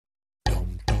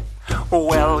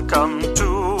Welcome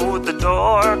to the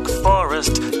Dork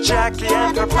Forest. Jackie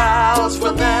and her pals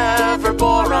will never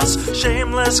bore us.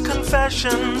 Shameless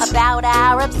confessions about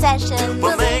our obsession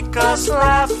will make us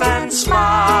laugh and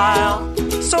smile.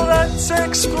 So let's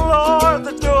explore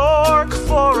the Dork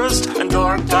Forest and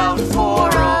dork out for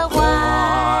a while.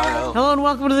 Hello and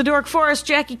welcome to the Dork Forest.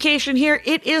 Jackie Cation here.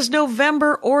 It is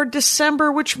November or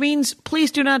December, which means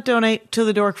please do not donate to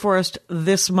the Dork Forest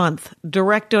this month.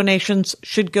 Direct donations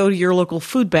should go to your local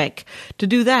food bank. To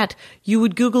do that, you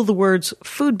would Google the words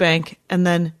food bank and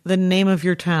then the name of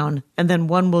your town, and then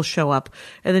one will show up.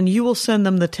 And then you will send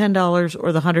them the $10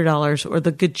 or the $100 or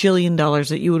the gajillion dollars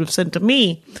that you would have sent to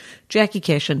me, Jackie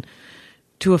Cation,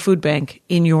 to a food bank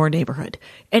in your neighborhood.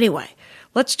 Anyway,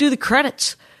 let's do the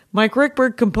credits. Mike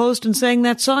Rickberg composed and sang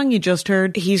that song you just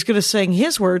heard. He's going to sing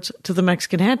his words to the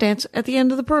Mexican hat dance at the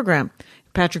end of the program.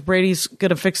 Patrick Brady's going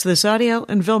to fix this audio,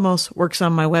 and Vilmos works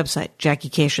on my website,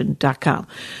 JackieCation.com.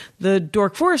 The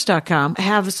DorkForest.com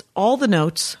has all the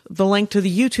notes, the link to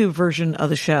the YouTube version of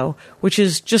the show, which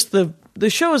is just the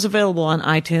show is available on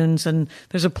iTunes, and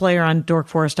there's a player on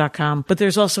DorkForest.com, but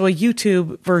there's also a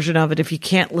YouTube version of it if you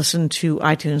can't listen to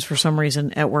iTunes for some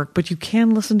reason at work, but you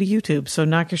can listen to YouTube, so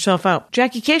knock yourself out.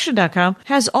 JackieCation.com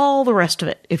has all the rest of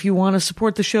it. If you want to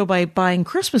support the show by buying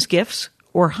Christmas gifts,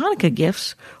 or Hanukkah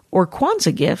gifts, or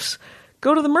Kwanzaa gifts,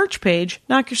 go to the merch page,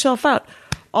 knock yourself out.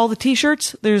 All the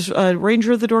t-shirts, there's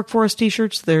Ranger of the Dork Forest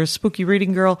t-shirts, there's Spooky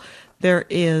Reading Girl, there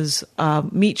is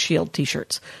Meat Shield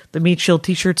t-shirts. The Meat Shield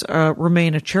t-shirts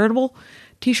remain a charitable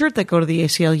t-shirt that go to the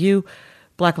ACLU,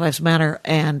 Black Lives Matter,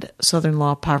 and Southern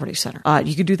Law Poverty Center.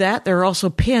 You can do that. There are also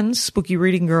pins, Spooky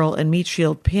Reading Girl and Meat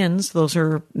Shield pins. Those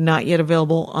are not yet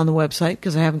available on the website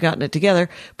because I haven't gotten it together.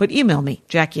 But email me,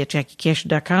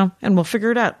 Jackie@JackieCation.com, and we'll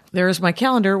figure it out. There is my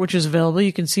calendar, which is available.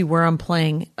 You can see where I'm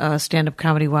playing stand-up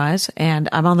comedy-wise, and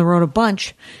I'm on the road a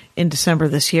bunch in December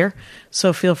this year,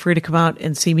 so feel free to come out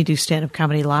and see me do stand-up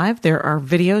comedy live. There are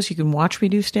videos. You can watch me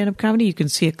do stand-up comedy. You can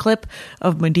see a clip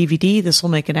of my DVD, This Will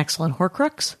Make an Excellent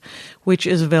Horcrux, which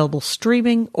is available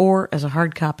streaming or as a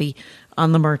hard copy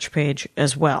on the merch page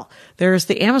as well. There is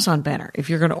the Amazon banner. If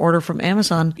you're going to order from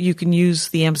Amazon, you can use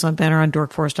the Amazon banner on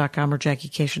DorkForest.com or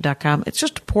JackieCation.com. It's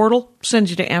just a portal, sends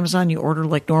you to Amazon, you order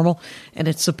like normal, and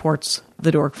it supports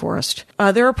the Dork Forest.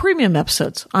 There are premium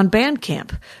episodes on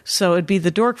Bandcamp. So it'd be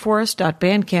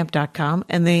thedorkforest.bandcamp.com,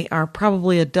 and they are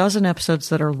probably a dozen episodes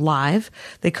that are live.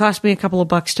 They cost me a couple of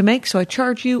bucks to make, so I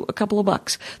charge you a couple of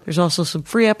bucks. There's also some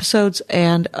free episodes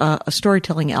and a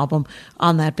storytelling album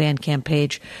on that Bandcamp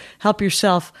page. Help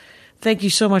yourself. Thank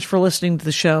you so much for listening to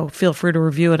the show. Feel free to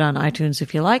review it on iTunes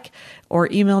if you like, or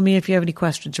email me if you have any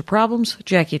questions or problems,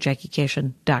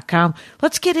 Jackie@JackieCation.com.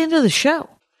 Let's get into the show.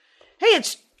 Hey,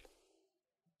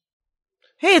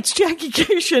 it's Jackie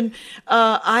Cation.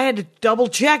 I had to double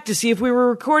check to see if we were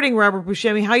recording. Robert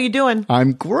Buscemi, how you doing?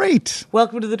 I'm great.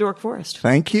 Welcome to the Dork Forest.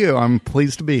 Thank you. I'm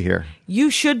pleased to be here.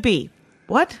 You should be.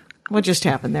 What? What just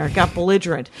happened there? It got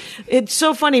belligerent. It's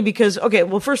so funny because, okay,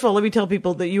 well, first of all, let me tell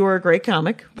people that you are a great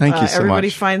comic. Thank you so everybody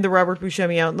much. Find the Robert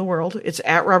Buscemi out in the world. It's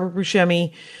at Robert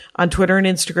Buscemi on Twitter and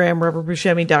Instagram,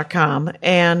 robertbuscemi.com.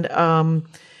 And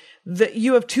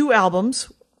you have two albums,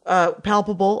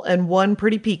 Palpable and one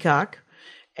Pretty Peacock.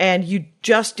 And you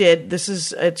just did,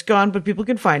 it's gone, but people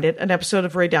can find it, an episode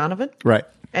of Ray Donovan. Right.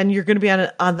 And you're going to be on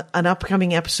an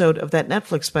upcoming episode of that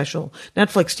Netflix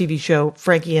TV show,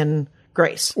 Frankie and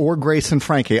Grace. Or Grace and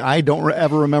Frankie. I don't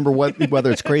ever remember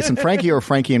whether it's Grace and Frankie or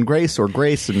Frankie and Grace or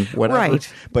Grace and whatever.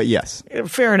 Right. But yes.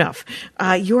 Fair enough.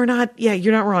 You're not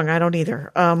wrong. I don't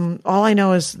either. All I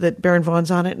know is that Baron Vaughn's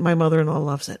on it and my mother-in-law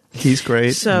loves it. He's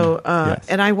great. So, yes.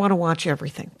 And I want to watch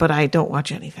everything, but I don't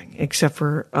watch anything except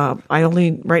for,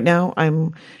 right now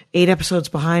I'm 8 episodes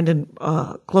behind in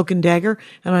Cloak and Dagger,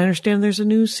 and I understand there's a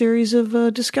new series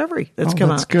of Discovery that's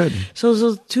come out. That's good. So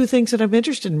those are two things that I'm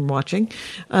interested in watching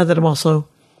that I'm also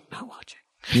not watching.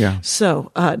 Yeah.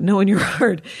 So, knowing your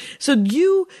heart. So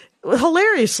you,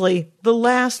 hilariously,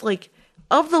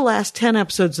 of the last 10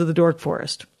 episodes of The Dork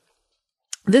Forest,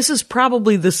 this is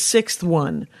probably the 6th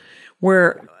one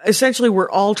where essentially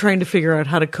we're all trying to figure out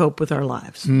how to cope with our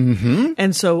lives. Mm-hmm.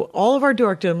 And so all of our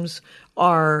dorkdoms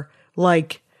are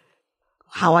like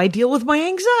how I deal with my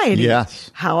anxiety.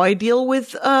 Yes. How I deal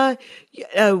with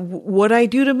what I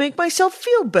do to make myself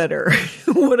feel better.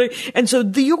 And so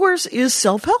yours is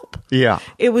self-help. Yeah.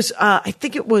 It was, I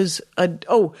think it was,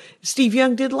 Steve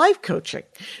Young did life coaching.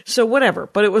 So whatever.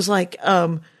 But it was like,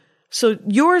 so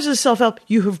yours is self-help.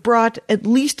 You have brought at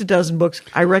least a dozen books.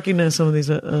 I recognize some of these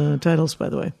titles, by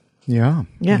the way. Yeah.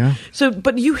 Yeah. So,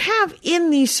 but you have in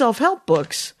these self-help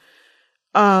books,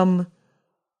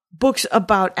 books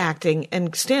about acting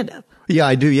and stand-up. Yeah,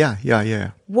 I do.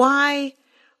 Yeah. Why?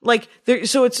 Like,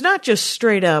 so it's not just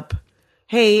straight up,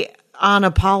 hey, On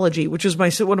Apology, which is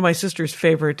one of my sister's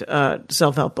favorite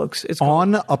self-help books. It's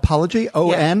called On Apology?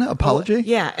 O-N? Apology?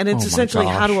 Yeah, and it's essentially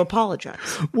how to apologize.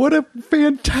 What a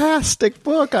fantastic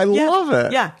book. I love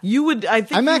it. Yeah, you would, I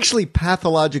think. I'm actually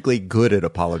pathologically good at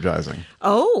apologizing.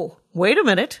 Oh, wait a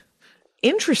minute.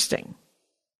 Interesting.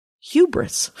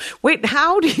 Hubris. Wait,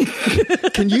 how do you...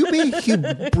 Can you be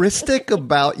hubristic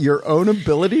about your own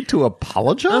ability to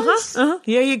apologize?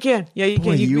 Yeah, you can. Yeah, you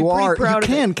Boy, can. you are. You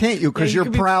can, can't you? Because Yeah,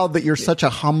 you're proud that you're such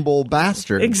a humble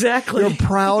bastard. Exactly. You're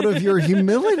proud of your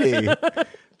humility.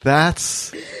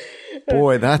 That's...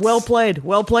 Boy, that's... Well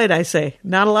played, I say.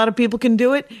 Not a lot of people can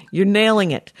do it. You're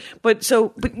nailing it. But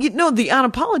you know, the On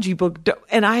Apology book,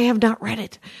 and I have not read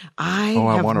it. I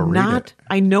want to read it.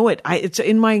 I know it. It's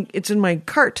in my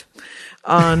cart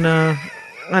on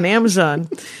Amazon.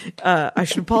 I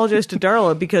should apologize to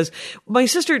Darla because my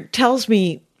sister tells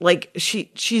me, like,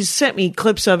 she's sent me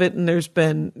clips of it, and there's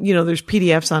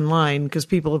PDFs online because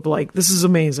people have like, this is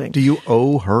amazing. Do you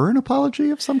owe her an apology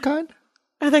of some kind?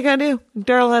 I think I do.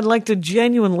 Darla, I'd like to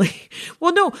genuinely.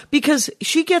 Well, no, because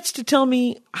she gets to tell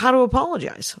me how to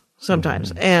apologize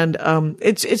sometimes, and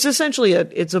it's essentially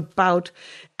it's about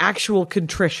actual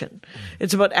contrition.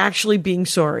 It's about actually being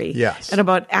sorry, yes, and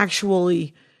about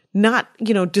actually not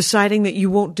deciding that you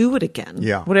won't do it again.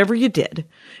 Yeah, whatever you did,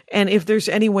 and if there's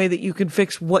any way that you can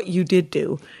fix what you did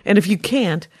do, and if you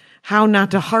can't, how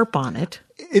not to harp on it.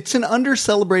 It's an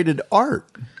under-celebrated art.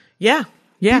 Yeah.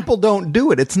 People don't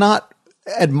do it. It's not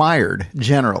admired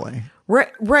generally.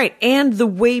 Right. And the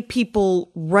way people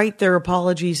write their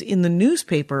apologies in the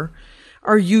newspaper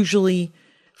are usually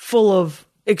full of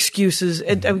excuses,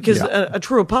 because a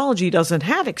true apology doesn't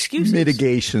have excuses.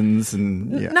 Mitigations and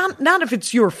not if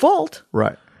it's your fault.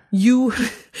 Right. You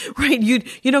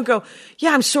don't go,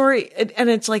 yeah, I'm sorry. And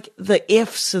it's like the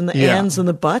ifs and the ands and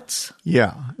the buts.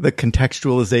 Yeah. The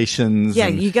contextualizations. Yeah.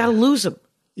 You got to lose them.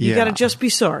 You got to just be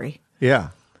sorry. Yeah.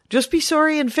 Just be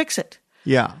sorry and fix it.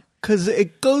 Yeah, because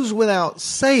it goes without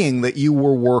saying that you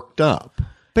were worked up.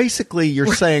 Basically,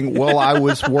 you're saying, well, I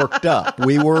was worked up.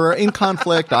 We were in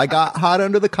conflict. I got hot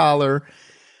under the collar,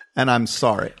 and I'm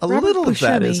sorry. Robert Little of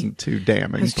that Buscemi isn't too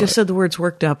damning. Has just said the words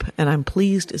worked up, and I'm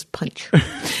pleased as punch.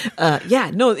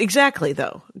 No, exactly,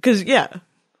 though. Because,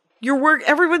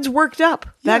 everyone's worked up.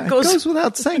 It goes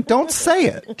without saying. Don't say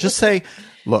it. Just say,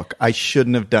 look, I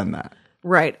shouldn't have done that.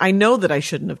 Right. I know that I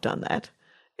shouldn't have done that.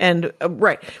 And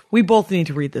we both need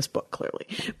to read this book clearly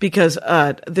because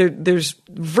there's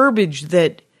verbiage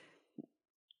that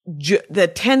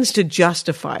tends to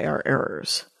justify our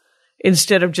errors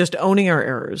instead of just owning our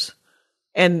errors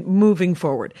and moving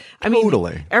forward. I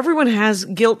mean, everyone has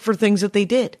guilt for things that they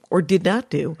did or did not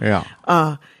do.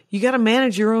 Yeah. You got to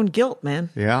manage your own guilt, man.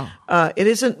 Yeah. It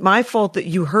isn't my fault that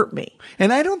you hurt me.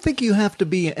 And I don't think you have to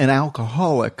be an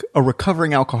alcoholic, a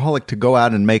recovering alcoholic, to go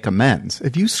out and make amends.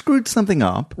 If you screwed something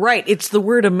up. Right. It's the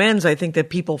word amends, I think, that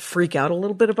people freak out a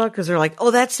little bit about because they're like, oh,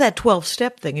 that's that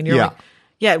 12-step thing. And you're like,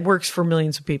 yeah, it works for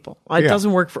millions of people. It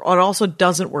also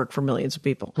doesn't work for millions of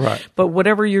people. Right. But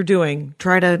whatever you're doing,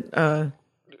 try to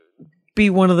be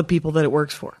one of the people that it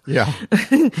works for. Yeah.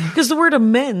 Because the word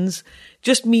amends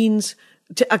just means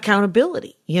to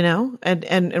accountability,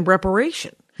 and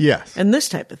reparation. Yes. And this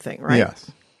type of thing, right? Yes.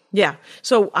 Yeah.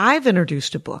 So I've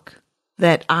introduced a book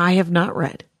that I have not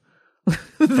read.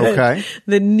 That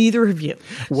neither have you.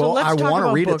 Well, so I want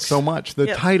to read books. It so much. The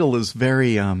title is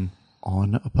very On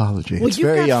Apology. Well,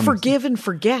 you've got Forgive and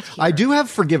Forget here. I do have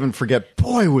Forgive and Forget.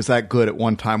 Boy, was that good at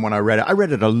one time when I read it. I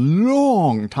read it a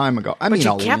long time ago. It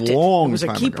was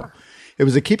a keeper. Ago. It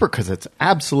was a keeper because it's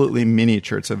absolutely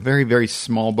miniature. It's a very, very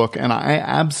small book, and I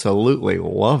absolutely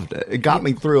loved it. It got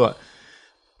me through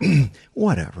it.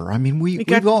 Whatever. I mean,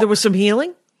 there was some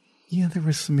healing? Yeah, there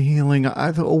was some healing.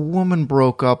 A woman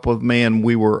broke up with me, and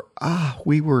we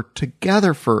were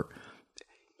together for...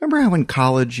 Remember how in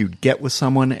college you'd get with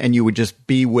someone and you would just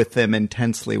be with them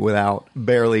intensely without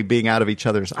barely being out of each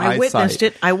other's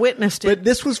eyesight? I witnessed it. But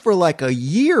this was for like a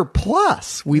year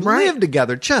plus. We lived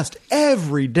together just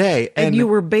every day. And you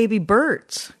were baby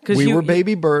birds. We were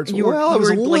baby birds. You were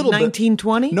like 19,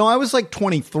 20? No, I was like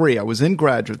 23. I was in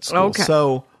graduate school. Okay.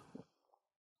 So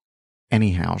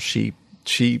anyhow, she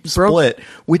split,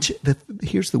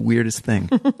 here's the weirdest thing.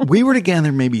 We were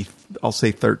together maybe, I'll say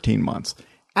 13 months.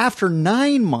 After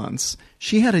 9 months,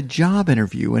 she had a job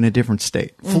interview in a different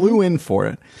state, flew in for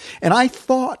it. And I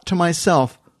thought to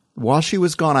myself, while she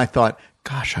was gone, I thought,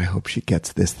 gosh, I hope she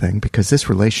gets this thing because this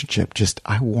relationship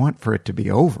I want for it to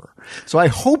be over. So I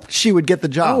hoped she would get the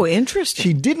job. Oh, interesting.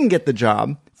 She didn't get the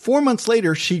job. 4 months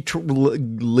later, she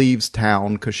leaves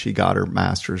town because she got her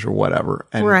master's or whatever,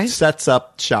 and sets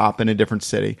up shop in a different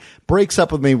city. Breaks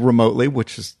up with me remotely,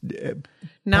 which is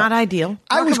not ideal.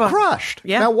 I was crushed.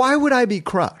 Yeah. Now, why would I be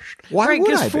crushed? Why would I be?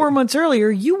 Because 4 months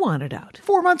earlier, you wanted out.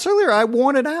 4 months earlier, I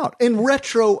wanted out. In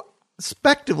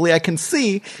retrospectively, I can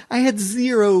see I had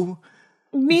zero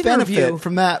benefit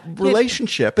from that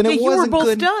relationship, and it wasn't good. You were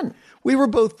both done. We were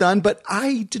both done, but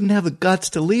I didn't have the guts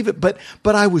to leave it. But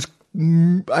I was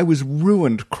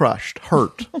ruined, crushed,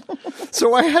 hurt.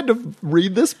 So I had to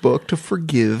read this book to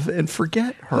forgive and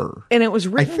forget her. And it was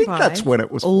written I think by that's when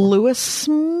it was Louis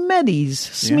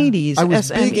Smedes. I was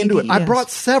big into it. I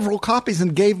brought several copies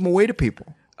and gave them away to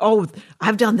people. Oh,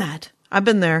 I've done that. I've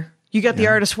been there. You got The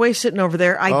Artist's Way sitting over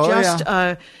there.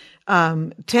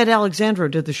 Ted Alexandro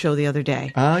did the show the other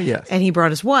day. Yes. And he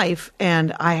brought his wife,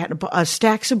 and I had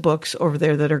stacks of books over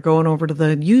there that are going over to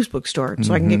the used bookstore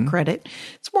so I can get credit.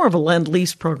 It's more of a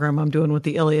lend-lease program I'm doing with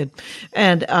the Iliad.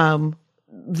 And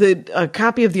a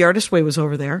copy of The Artist's Way was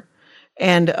over there,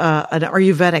 and an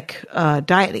Ayurvedic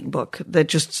dieting book that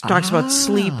just talks about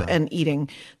sleep and eating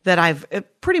that I've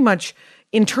pretty much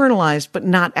internalized but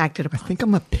not acted upon. I think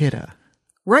I'm a pitta.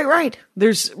 Right.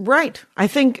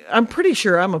 I'm pretty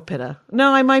sure I'm a pitta.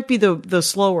 No, I might be the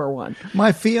slower one.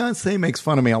 My fiance makes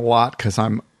fun of me a lot because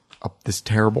I'm this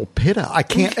terrible pitta. I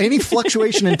can't, any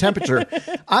fluctuation in temperature.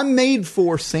 I'm made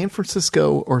for San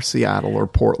Francisco or Seattle or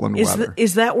Portland weather.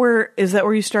 Is that where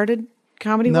you started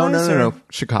comedy-wise? No.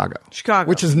 Chicago.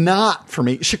 Which is not for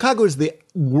me. Chicago is the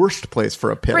worst place for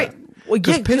a pitta. Right. Well,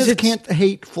 because pittas can't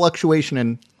hate fluctuation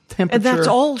in temperature. And that's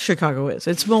all Chicago is.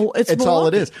 It's all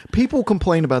it is. People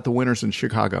complain about the winters in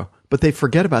Chicago, but they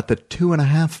forget about the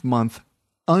 2.5 month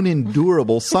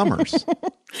unendurable summers.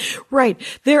 Right.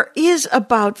 There is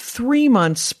about 3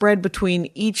 months spread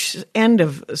between each end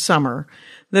of summer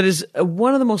that is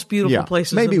one of the most beautiful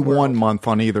places maybe in the world. 1 month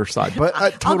on either side, but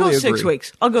I totally agree. 6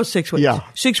 weeks. I'll go 6 weeks. Yeah.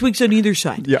 6 weeks on either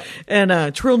side. Yeah. And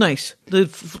it's real nice. The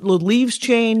leaves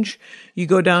change. You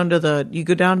go down to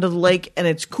the lake, and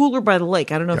it's cooler by the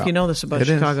lake. I don't know if you know this about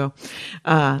Chicago.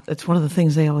 That's one of the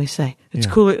things they always say. It's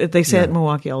cooler. They say it in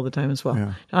Milwaukee all the time as well.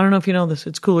 Yeah. I don't know if you know this.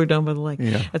 It's cooler down by the lake.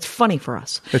 Yeah. It's funny for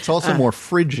us. It's also more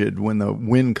frigid when the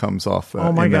wind comes off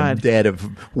oh my God. the dead of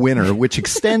winter, which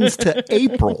extends to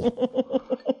April.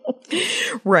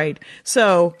 Right.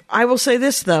 So I will say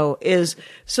this, though,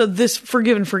 this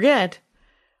forgive and forget,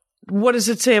 what does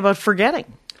it say about forgetting?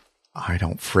 I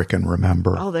don't frickin'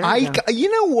 remember. Oh, there you go.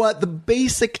 You know what? The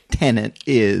basic tenet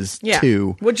is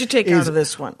What'd you take out of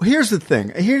this one? Here's the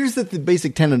thing. Here's the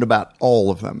basic tenet about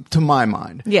all of them, to my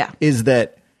mind. Yeah. Is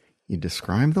that you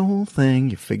describe the whole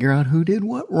thing, you figure out who did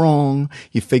what wrong,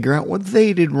 you figure out what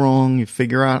they did wrong, you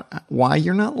figure out why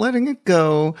you're not letting it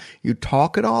go, you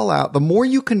talk it all out. The more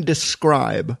you can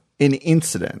describe an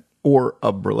incident or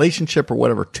a relationship or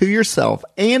whatever to yourself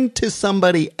and to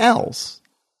somebody else,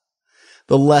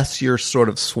 the less you're sort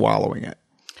of swallowing it.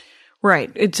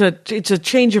 Right. It's a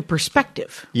change of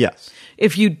perspective. Yes.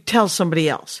 If you tell somebody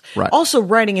else. Right. Also,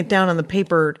 writing it down on the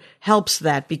paper helps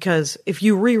that, because if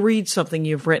you reread something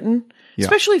you've written,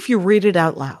 especially if you read it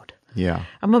out loud. Yeah.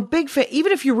 I'm a big fan.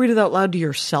 Even if you read it out loud to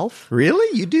yourself.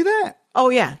 Really? You do that?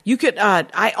 Oh, yeah. You could,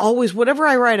 I always, whatever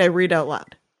I write, I read out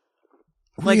loud.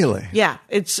 Really? Yeah.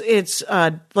 It's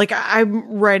like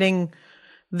I'm writing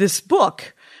this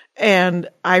book, and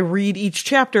I read each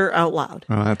chapter out loud.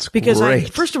 Oh, that's because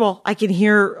great. First of all, I can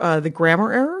hear the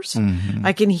grammar errors. Mm-hmm.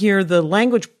 I can hear the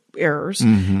language errors,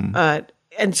 and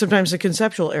sometimes the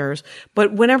conceptual errors.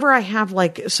 But whenever I have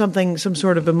like some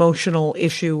sort of emotional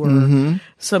issue or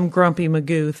some grumpy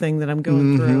Magoo thing that I'm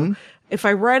going through, if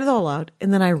I write it all out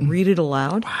and then I read it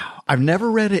aloud. Wow. I've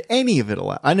never read any of it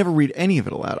aloud. I never read any of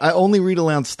it aloud. I only read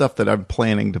aloud stuff that I'm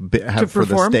planning to have for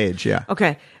the stage. Yeah.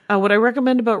 Okay. What I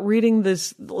recommend about reading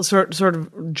this sort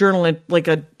of journal, like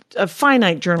a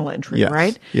finite journal entry,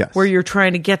 right? Yes. Where you're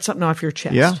trying to get something off your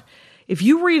chest. Yeah. If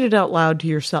you read it out loud to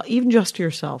yourself, even just to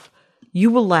yourself,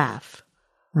 you will laugh.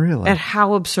 Really? At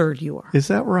how absurd you are. Is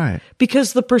that right?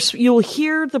 Because you'll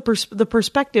hear the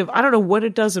perspective. I don't know what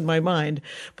it does in my mind,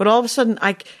 but all of a sudden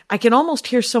I can almost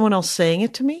hear someone else saying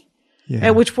it to me. Yeah.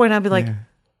 At which point I'll be like,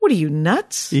 what are you,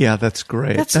 nuts? Yeah, that's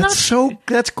great.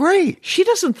 That's great. She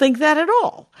doesn't think that at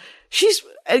all.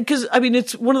 Because I mean,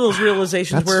 it's one of those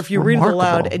realizations where if you read it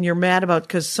aloud and you're mad about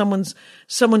because someone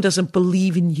doesn't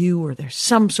believe in you, or there's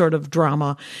some sort of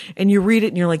drama, and you read it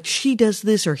and you're like, she does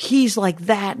this or he's like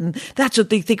that, and that's what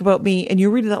they think about me, and you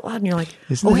read it out loud and you're like,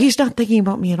 he's not thinking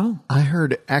about me at all. I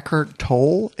heard Eckhart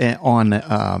Tolle on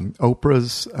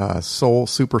Oprah's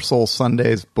Super Soul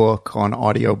Sundays book on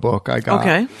audiobook I got.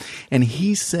 Okay. And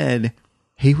he said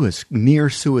he was near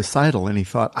suicidal, and he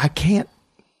thought, I can't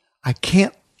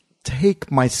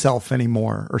take myself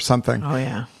anymore or something. Oh,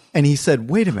 yeah. And he said,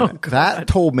 wait a minute, that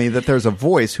told me that there's a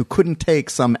voice who couldn't take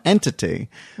some entity.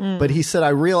 But he said, I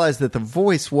realized that the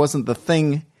voice wasn't the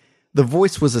thing. The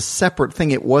voice was a separate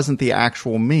thing. It wasn't the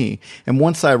actual me. And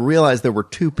once I realized there were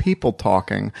two people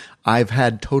talking, I've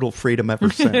had total freedom ever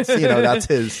since. That's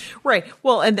his. Right.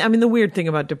 Well, and I mean, the weird thing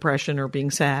about depression or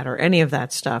being sad or any of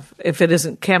that stuff, if it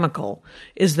isn't chemical,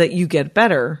 is that you get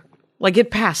better. Like,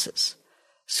 it passes.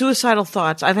 Suicidal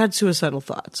thoughts. I've had suicidal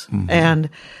thoughts. And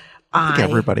I think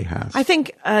everybody has. I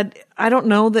think, I don't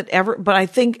know that but I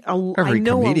think I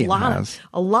know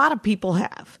a lot of people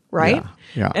have, right?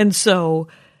 Yeah. And so,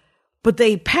 but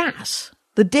they pass.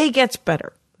 The day gets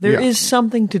better. There is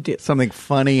something to do. Something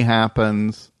funny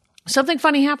happens. Something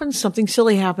funny happens, something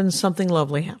silly happens, something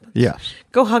lovely happens. Yes.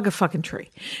 Go hug a fucking tree.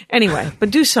 Anyway,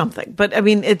 but do something. But I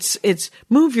mean, it's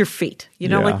move your feet.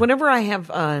 Like whenever I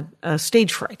have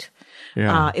stage fright,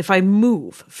 if I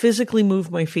physically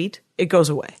move my feet, it goes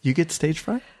away. You get stage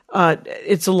fright?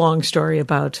 It's a long story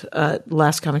about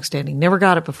Last Comic Standing. Never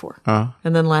got it before.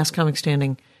 And then Last Comic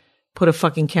Standing put a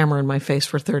fucking camera in my face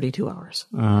for 32 hours.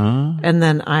 And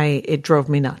then it drove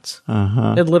me nuts.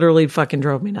 It literally fucking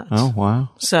drove me nuts. Oh, wow.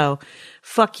 So,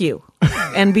 fuck you,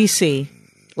 NBC,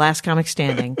 Last Comic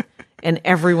Standing, and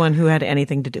everyone who had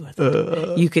anything to do with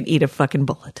it. You could eat a fucking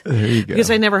bullet. There you go.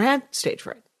 Because I never had stage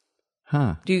fright.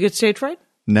 Huh. Do you get stage fright?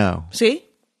 No. See?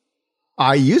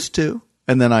 I used to,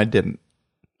 and then I didn't.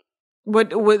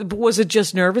 What was it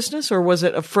just nervousness, or was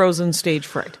it a frozen stage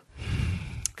fright?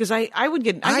 Because I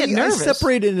get nervous. I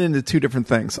separate it into two different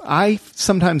things. I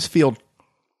sometimes feel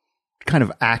kind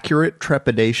of accurate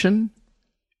trepidation.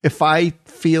 If I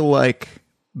feel like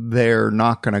they're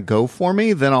not going to go for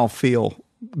me, then I'll feel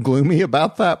gloomy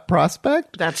about that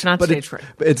prospect. That's not stage fright.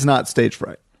 It's not stage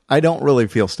fright. I don't really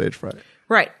feel stage fright.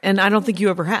 Right, and I don't think you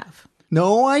ever have.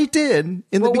 No, I did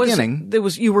in the beginning.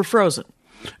 You were frozen.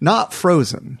 Not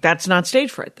frozen. That's not stage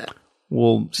fright then.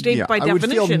 Well, by definition, I would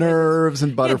feel nerves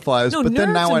and butterflies, but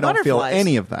then now I don't feel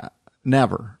any of that.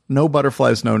 Never. No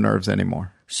butterflies, no nerves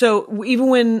anymore. So even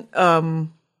when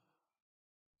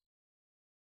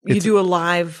you do a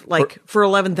live, for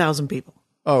 11,000 people.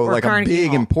 Oh, like a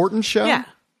big important show? Yeah.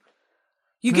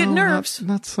 You get nerves.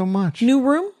 Not so much. New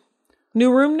room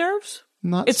nerves?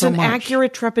 Not it's so an much.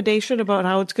 accurate trepidation about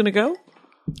how it's going to go?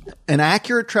 An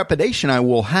accurate trepidation I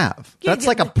will have. That's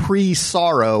like a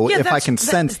pre-sorrow if I can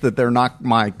sense that they're not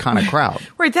my kind of crowd.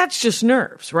 Right, that's just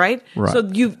nerves, right? Right.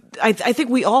 So I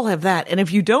think we all have that, and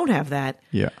if you don't have that,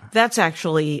 that's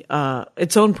actually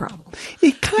its own problem.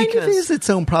 It kind of is its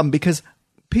own problem because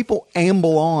people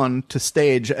amble on to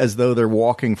stage as though they're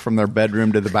walking from their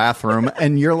bedroom to the bathroom,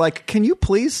 and you're like, can you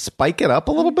please spike it up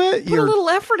a little bit? Put a little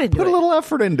effort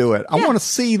into it. I want to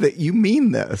see that you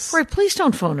mean this. Right, please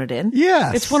don't phone it in.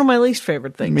 Yes. It's one of my least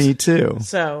favorite things. Me too.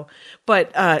 So,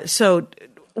 but, so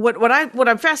what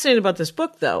I'm fascinated about this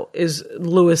book, though, is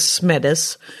Lewis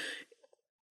Smedis.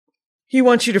 He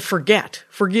wants you to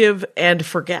forgive and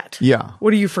forget. Yeah.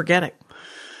 What are you forgetting?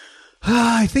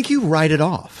 I think you write it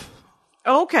off.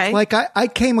 Oh, okay. Like I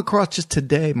came across just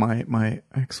today, my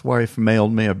ex-wife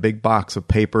mailed me a big box of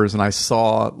papers, and I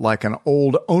saw like an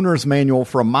old owner's manual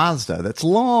for a Mazda that's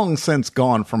long since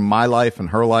gone from my life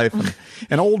and her life, and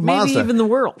an old Mazda. Maybe even the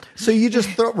world. So you just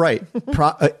throw,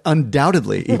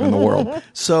 undoubtedly even the world.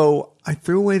 So I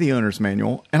threw away the owner's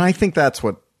manual, and I think that's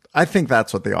what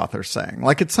the author's saying.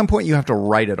 Like at some point you have to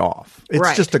write it off.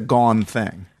 It's just a gone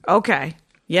thing. Okay.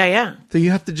 Yeah. So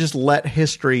you have to just let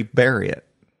history bury it.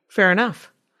 Fair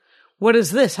enough. What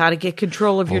is this? How to get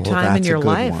control of your time in your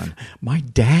life? One. My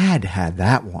dad had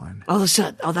that one.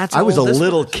 That's I was a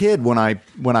little kid when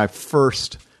I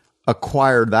first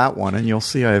acquired that one, and you'll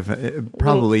see I have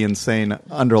probably insane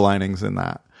underlinings in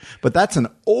that. But that's an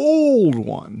old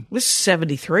one. This is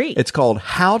 73. It's called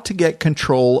How to Get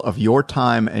Control of Your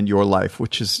Time and Your Life,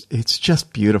 it's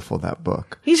just beautiful, that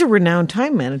book. He's a renowned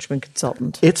time management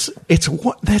consultant. This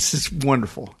is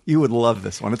wonderful. You would love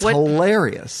this one. It's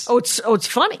hilarious. Oh, it's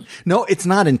funny. No, it's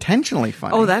not intentionally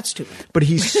funny. Oh, that's too bad. But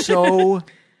he's so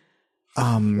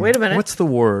wait a minute. What's the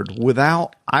word?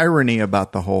 Without irony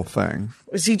about the whole thing.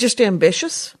 Is he just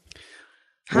ambitious?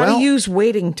 How to use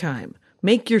waiting time.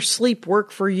 Make your sleep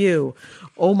work for you.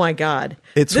 Oh my God.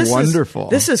 It's wonderful.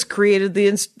 This has created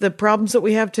the problems that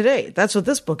we have today. That's what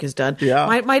this book has done. Yeah.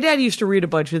 My dad used to read a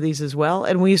bunch of these as well,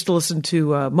 and we used to listen to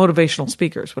motivational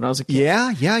speakers when I was a kid.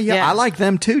 Yeah. I like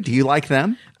them too. Do you like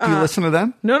them? Do you listen to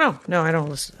them? No, I don't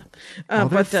listen to them.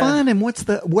 They're fun. And what's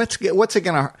it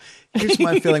gonna? Here's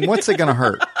my feeling. What's it gonna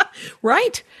hurt?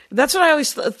 Right. That's what I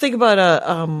always think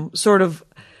about. Sort of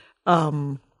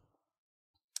hippie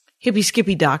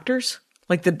skippy doctors.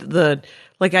 Like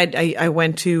I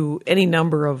went to any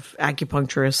number of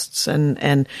acupuncturists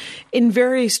and in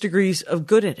various degrees of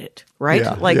good at it, right?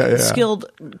 Skilled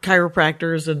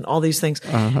chiropractors and all these things.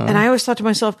 And I always thought to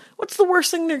myself, what's the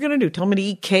worst thing they're going to do? Tell me to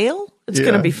eat kale? It's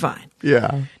going to be fine.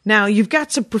 Yeah. Now you've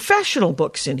got some professional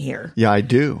books in here. Yeah, I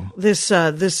do. This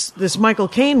Michael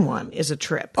Caine one is a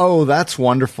trip. Oh, that's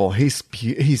wonderful.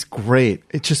 He's great.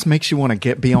 It just makes you want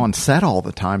to be on set all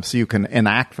the time so you can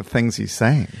enact the things he's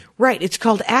saying. Right. It's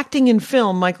called Acting in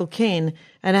Film, Michael Caine,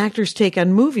 an actor's take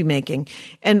on movie making.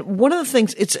 And one of the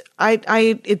things, it's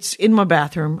in my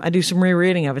bathroom. I do some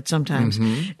rereading of it sometimes.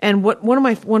 And one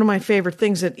of my favorite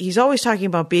things that he's always talking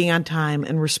about being on time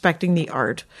and respecting the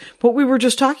art. What we were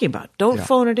just talking about. Don't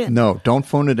phone it in. No, don't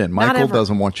phone it in. Michael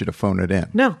doesn't want you to phone it in.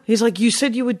 No. He's like, you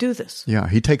said you would do this. Yeah,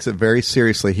 he takes it very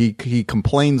seriously. He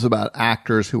complains about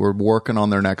actors who are working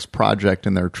on their next project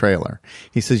in their trailer.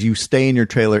 He says you stay in your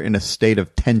trailer in a state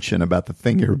of tension about the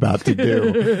thing you're about to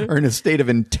do or in a state of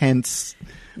intense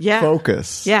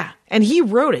focus. Yeah. And he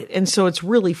wrote it, and so it's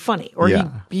really funny. Or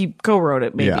he co-wrote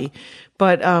it, maybe. Yeah.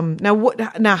 But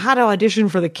now how to audition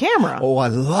for the camera? Oh, I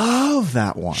love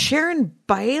that one. Sharon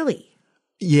Bailey.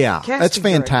 Yeah, that's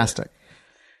fantastic. Director.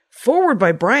 Forward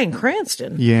by Bryan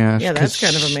Cranston. Yeah, that's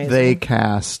kind of amazing. They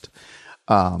cast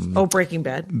Breaking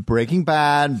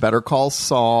Bad, Better Call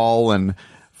Saul, and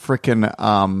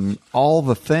frickin' all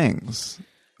the things.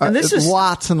 And this is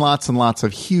lots and lots and lots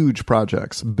of huge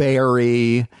projects.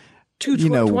 Barry,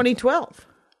 2012.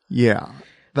 Yeah,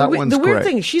 that one's the great. weird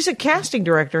thing is she's a casting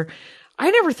director.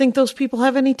 I never think those people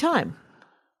have any time.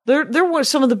 They're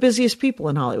some of the busiest people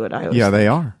in Hollywood. They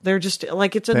are. They're just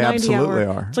like it's a they 90 absolutely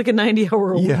hour. Are. It's like a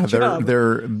 90-hour job.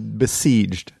 They're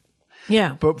besieged.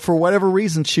 Yeah, but for whatever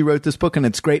reason, she wrote this book, and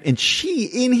it's great. And she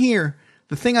in here,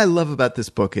 the thing I love about this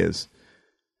book is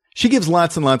she gives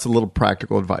lots and lots of little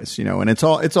practical advice, and it's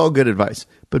all good advice.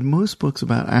 But most books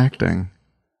about acting,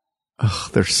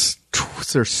 they're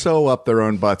so up their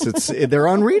own butts. They're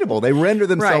unreadable. They render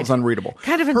themselves unreadable.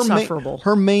 Kind of insufferable.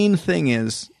 Her main thing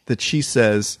is that she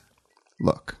says,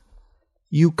 look,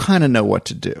 you kind of know what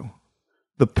to do.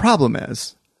 The problem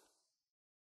is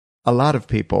a lot of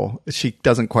people, she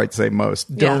doesn't quite say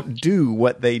most, don't do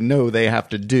what they know they have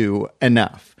to do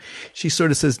enough. She sort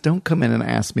of says, don't come in and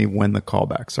ask me when the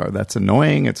callbacks are. That's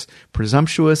annoying. It's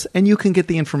presumptuous, and you can get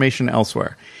the information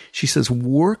elsewhere. She says,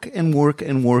 work and work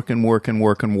and work and work and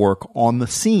work and work on the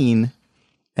scene,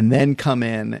 and then come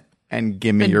in and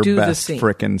give me your best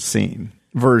frickin' scene.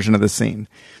 Version of the scene.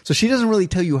 So she doesn't really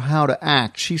tell you how to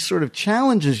act. She sort of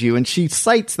challenges you, and she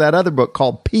cites that other book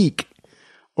called Peak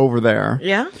over there.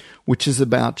 Yeah. Which is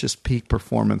about just peak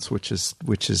performance, which is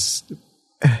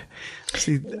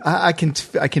see, I can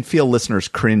feel listeners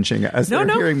cringing as they're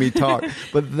hearing me talk.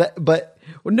 But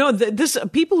this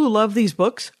people who love these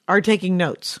books are taking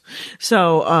notes.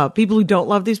 So people who don't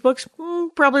love these books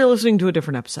probably are listening to a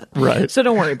different episode. Right. So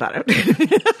don't worry about it.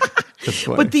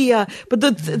 But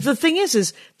the thing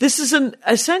is this is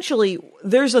essentially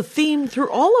there's a theme through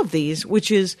all of these,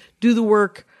 which is do the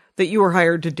work that you were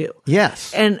hired to do.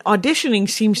 Yes. And auditioning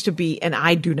seems to be, and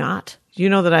I do not. You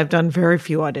know that I've done very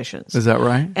few auditions. Is that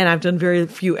right? And I've done very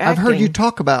few acting. I've heard you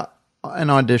talk about an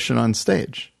audition on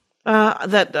stage.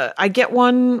 I get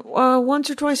one once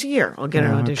or twice a year. I'll get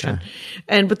an audition.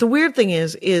 Okay. But the weird thing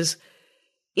is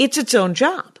it's its own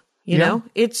job. You know,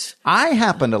 I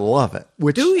happen to love it,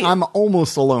 which I'm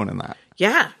almost alone in that.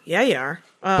 Yeah, you are.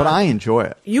 But I enjoy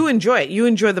it. You enjoy it. You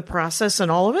enjoy the process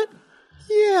and all of it?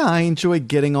 Yeah, I enjoy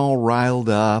getting all riled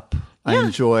up. Yeah. I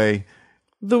enjoy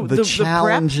the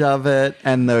challenge of it,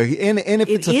 and if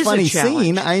it's a funny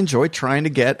scene, I enjoy trying to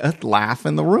get a laugh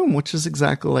in the room, which is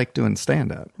exactly like doing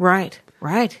stand-up. Right.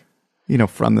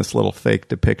 From this little fake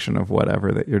depiction of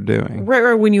whatever that you're doing.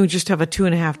 Right. When you just have a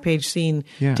 2.5-page scene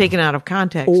taken out of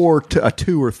context. Or a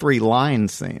 2 or 3 line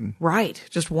scene. Right.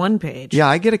 Just 1 page. Yeah,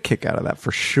 I get a kick out of that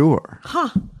for sure. Huh.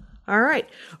 All right.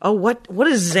 Oh, what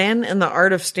is Zen and the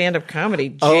Art of Stand-Up Comedy?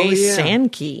 Jay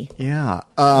Sankey. Yeah.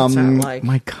 What's that like?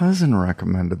 My cousin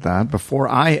recommended that before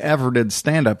I ever did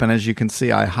stand-up, and as you can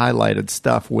see, I highlighted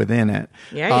stuff within it.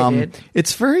 Yeah, you did.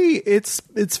 It's very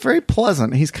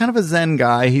pleasant. He's kind of a Zen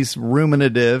guy. He's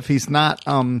ruminative. He's not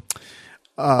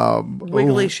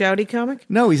wiggly, shouty comic?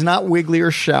 No, he's not wiggly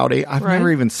or shouty. I've never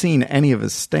even seen any of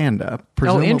his stand-up.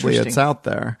 Presumably it's out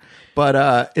there.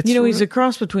 But it's he's a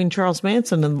cross between Charles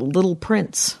Manson and the Little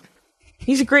Prince.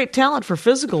 He's a great talent for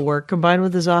physical work combined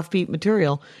with his offbeat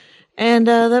material, and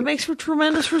that makes for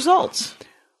tremendous results.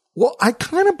 Well, I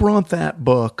kind of brought that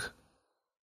book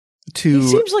to. He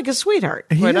seems like a sweetheart.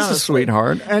 He is a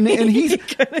sweetheart, and he's.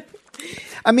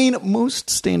 I mean, most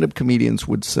stand-up comedians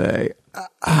would say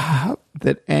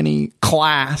that any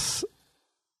class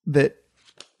that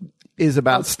is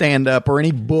about stand-up or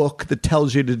any book that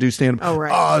tells you to do stand-up,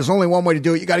 there's only one way to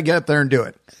do it. You got to get up there and do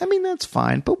it. I mean, that's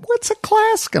fine. But what's a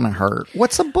class going to hurt?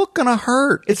 What's a book going to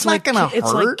hurt? It's not going to hurt.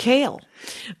 It's like kale.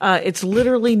 It's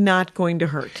literally not going to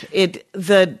hurt.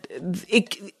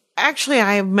 Actually,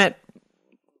 I have met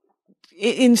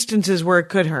instances where it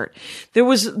could hurt.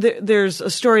 There's a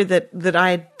story that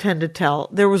I tend to tell.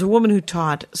 There was a woman who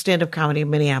taught stand-up comedy in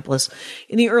Minneapolis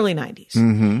in the early 90s.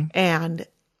 Mm-hmm. And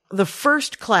the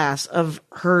first class of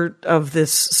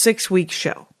this 6-week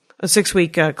show, a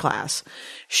 6-week class,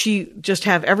 she just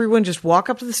have everyone just walk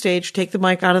up to the stage, take the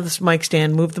mic out of the mic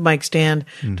stand, move the mic stand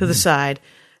to the side,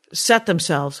 set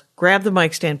themselves, grab the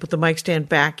mic stand, put the mic stand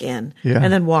back in,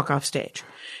 and then walk off stage.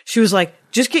 She was like,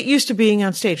 just get used to being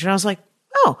on stage. And I was like,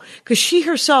 oh, because she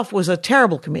herself was a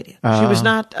terrible comedian. She was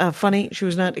not funny. She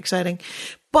was not exciting.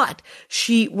 But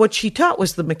what she taught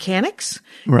was the mechanics.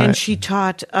 Right. And she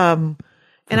taught, and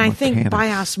I think by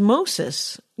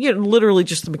osmosis, literally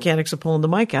just the mechanics of pulling the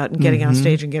mic out and getting on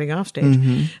stage and getting off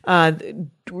stage,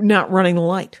 not running the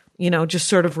light, just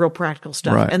sort of real practical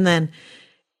stuff. Right.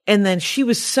 And then she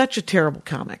was such a terrible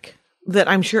comic that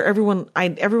I'm sure everyone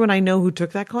I know who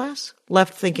took that class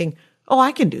left thinking, oh,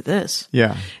 I can do this.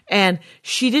 Yeah. And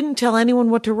she didn't tell anyone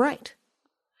what to write.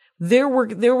 There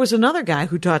was another guy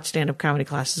who taught stand-up comedy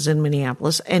classes in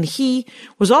Minneapolis, and he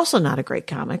was also not a great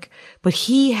comic, but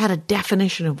he had a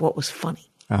definition of what was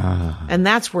funny. And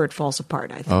that's where it falls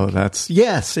apart, I think.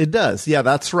 Yes, it does. Yeah,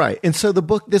 that's right. And so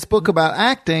this book about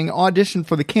acting, Audition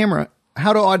for the Camera,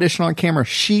 how to audition on camera,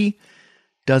 she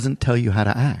doesn't tell you how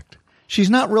to act. She's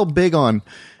not real big on,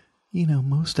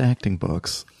 most acting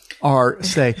books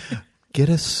say, get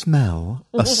a smell,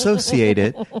 associate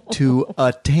it to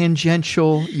a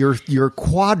tangential, your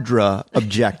quadra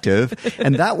objective,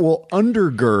 and that will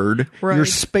undergird your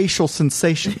spatial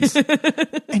sensations.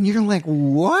 And you're like,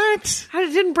 what? I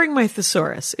didn't bring my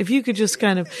thesaurus. If you could just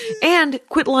and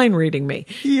quit line reading me.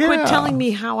 Yeah. Quit telling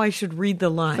me how I should read the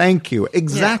line. Thank you.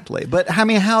 Exactly. Yeah. But I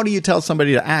mean, how do you tell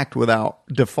somebody to act without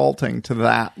defaulting to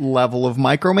that level of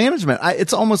micromanagement?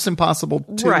 It's almost impossible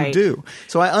to do.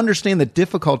 So I understand the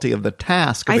difficulty of the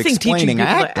task of explaining acting.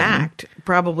 I think teaching people to act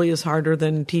probably is harder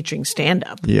than teaching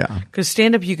stand-up. Yeah. Because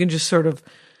stand-up, you can just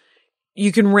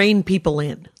you can rein people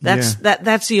in. That's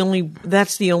the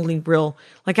only real,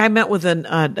 like I met with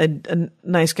a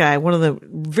nice guy, one of the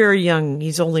very young,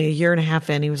 he's only a year and a half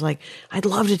in. He was like, I'd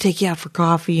love to take you out for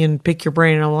coffee and pick your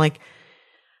brain. And I'm like,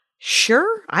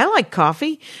 sure, I like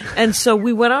coffee. And so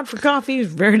we went out for coffee. He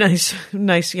was a very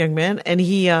nice young man. And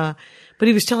but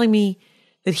he was telling me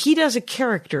that he does a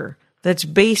character that's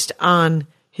based on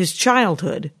his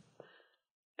childhood.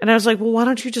 And I was like, well, why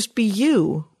don't you just be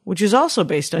you, which is also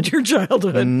based on your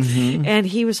childhood? Mm-hmm. And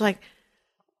he was like,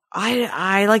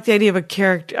 I like the idea of a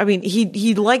character. I mean,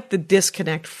 he liked the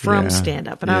disconnect from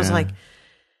stand-up. And I was like,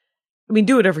 I mean,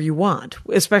 do whatever you want,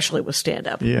 especially with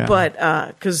stand-up. Yeah.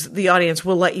 But, cause the audience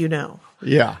will let you know.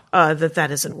 Yeah.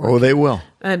 That isn't working. Oh, they will.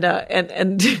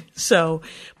 And so,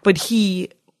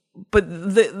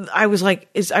 I was like,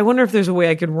 I wonder if there's a way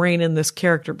I could rein in this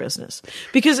character business,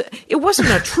 because it wasn't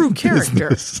a true character.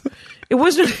 It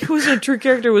wasn't a true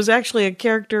character. It was actually a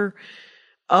character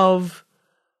of,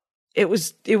 it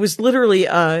was literally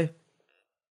it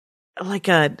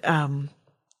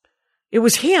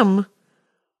was him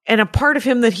and a part of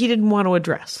him that he didn't want to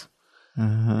address.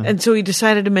 Uh-huh. And so he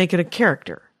decided to make it a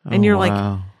character. And you're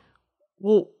like,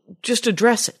 well, just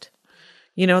address it.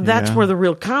 That's where the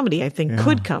real comedy, I think,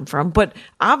 could come from. But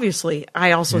obviously,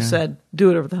 I also said, do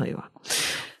whatever the hell you want.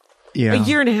 Yeah. A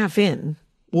year and a half in,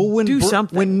 do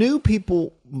something. When new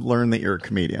people learn that you're a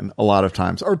comedian, a lot of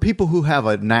times, or people who have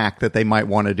a knack that they might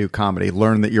want to do comedy,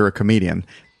 learn that you're a comedian.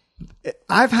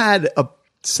 I've had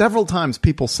several times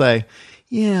people say,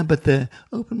 yeah, but the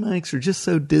open mics are just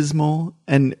so dismal.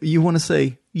 And you want to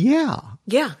say, yeah.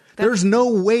 Yeah. There's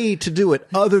no way to do it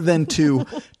other than to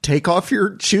take off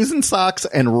your shoes and socks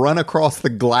and run across the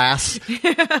glass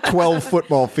 12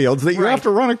 football fields that you have to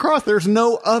run across. There's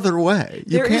no other way.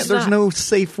 There's no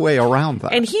safe way around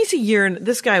that. And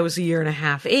this guy was a year and a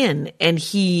half in, and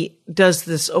he does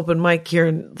this open mic here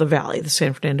in the Valley, the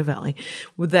San Fernando Valley,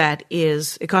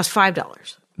 it costs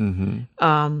 $5.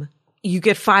 Mm-hmm. You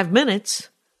get 5 minutes.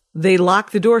 They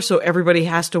lock the door so everybody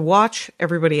has to watch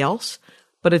everybody else.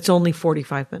 But it's only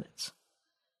 45 minutes.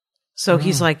 So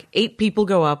he's like, 8 people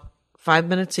go up, 5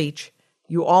 minutes each.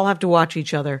 You all have to watch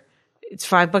each other. It's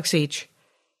 $5 each.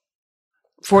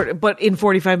 But in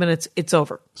 45 minutes, it's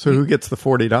over. So who gets the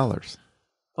 $40?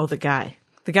 Oh, the guy.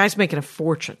 The guy's making a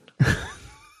fortune.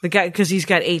 The guy, because he's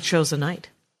got 8 shows a night.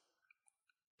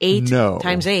 8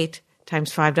 times 8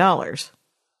 times $5.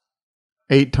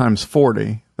 8 times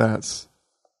 40. That's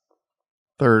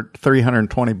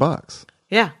 $320.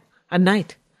 Yeah, a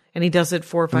night. And he does it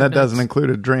 4 or 5 And that nights. doesn't include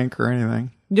a drink or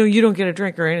anything. No, you don't get a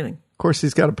drink or anything. Of course,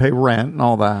 he's got to pay rent and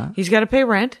all that. He's got to pay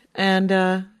rent, and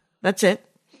that's it.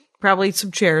 Probably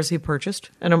some chairs he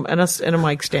purchased and a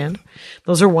mic stand.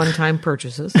 Those are one-time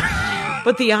purchases.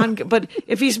 But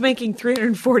if he's making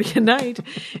 $340 a night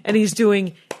and he's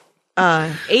doing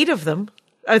 8 of them,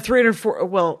 304,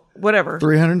 well, whatever,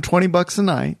 $320 a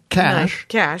night,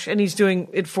 cash, and he's doing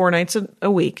it 4 nights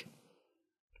a week.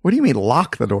 What do you mean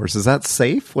lock the doors? Is that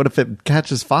safe? What if it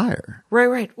catches fire?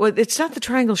 Right. Well, it's not the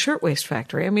Triangle Shirtwaist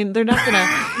Factory. I mean, they're not gonna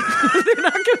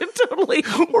totally.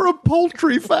 Or a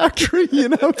poultry factory,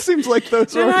 It seems like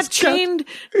those They're are not chained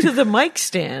to the mic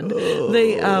stand.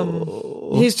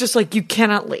 He's just like, you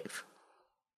cannot leave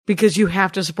because you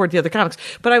have to support the other comics.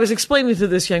 But I was explaining to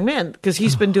this young man because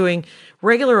he's been doing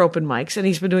regular open mics and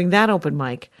he's been doing that open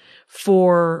mic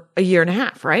for a year and a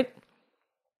half, right?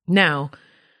 Now,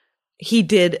 he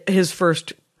did his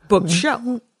first booked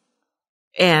show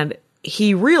and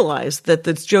he realized that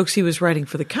the jokes he was writing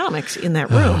for the comics in that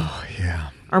room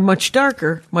are much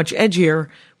darker, much edgier,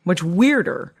 much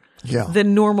weirder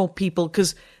than normal people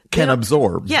because can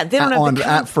absorb. Yeah, they don't have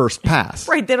at first pass.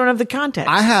 Right, they don't have the context.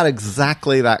 I had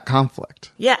exactly that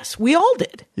conflict. Yes, we all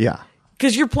did. Yeah.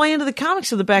 Because you're playing to the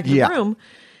comics in the back of the room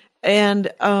and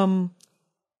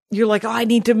you're like, oh, I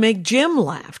need to make Jim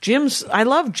laugh. I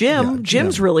love Jim. Yeah,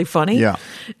 Jim's really funny. Yeah.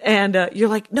 And you're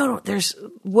like, no, there's,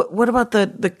 what about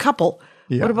the couple?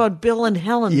 Yeah. What about Bill and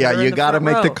Helen? Yeah, you got to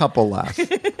make the couple laugh.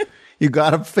 You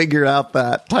got to figure out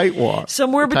that tight walk.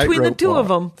 Somewhere between the two of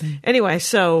them. Anyway,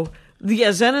 so,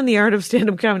 Zen and the Art of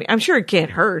Stand-Up Comedy. I'm sure it can't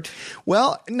hurt.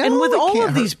 Well, no, and with all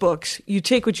of these books, you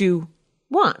take what you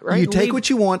want, right? You take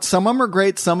what you want. Some of them are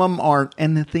great, some of them aren't.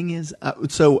 And the thing is,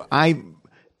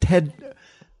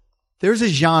 there's a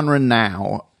genre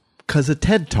now because of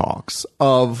TED Talks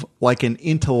of like an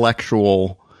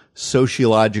intellectual,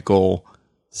 sociological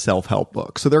self-help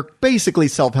book. So they're basically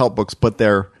self-help books, but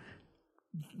they've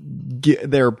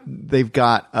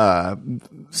got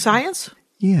science.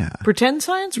 Yeah, pretend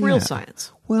science, real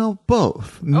science. Well,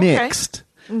 both mixed.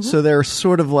 Mm-hmm. So they're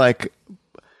sort of like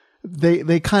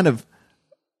they kind of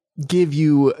give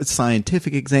you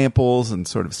scientific examples and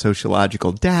sort of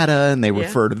sociological data, and they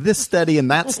refer to this study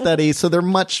and that study. So they're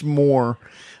much more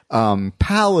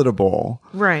palatable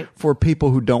for people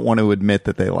who don't want to admit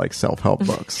that they like self-help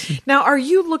books. Now, are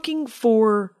you looking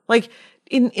for, like,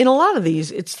 in a lot of these,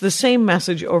 it's the same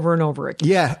message over and over again.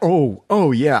 Yeah.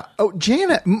 Oh, yeah. Oh,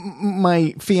 Janet,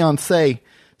 my fiance,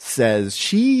 says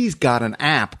she's got an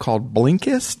app called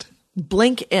Blinkist.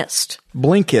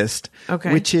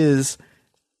 Okay. Which is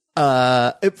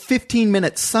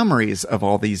 15-minute summaries of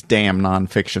all these damn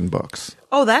nonfiction books.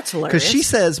 Oh, that's hilarious. Because she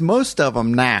says most of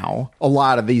them now, a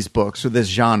lot of these books or this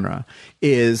genre,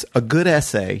 is a good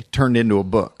essay turned into a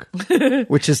book,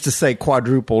 which is to say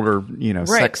quadrupled or,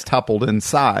 sextupled in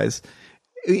size.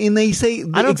 And they say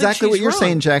exactly what you're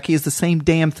saying, Jackie, is the same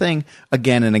damn thing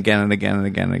again and again and again and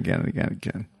again and again and again and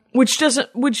again. Which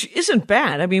isn't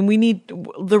bad. I mean, we need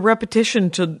the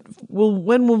repetition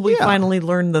when will we finally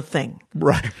learn the thing?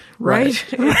 Right.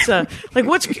 It's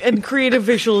like and creative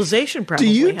visualization probably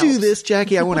Do you helps. do this,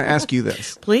 Jackie? I want to ask you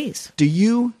this. Please. Do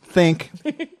you think,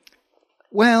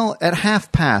 well, at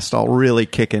 1/2 I'll really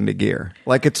kick into gear.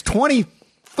 Like it's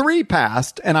 23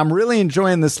 past and I'm really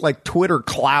enjoying this like Twitter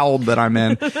cloud that I'm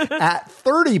in. At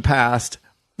 30 past,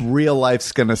 real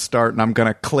life's going to start and I'm going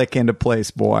to click into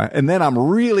place, boy. And then I'm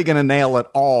really going to nail it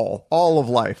all of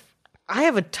life. I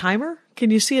have a timer. Can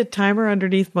you see a timer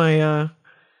underneath my...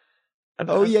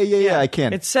 yeah, I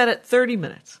can. It's set at 30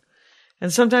 minutes.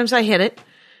 And sometimes I hit it.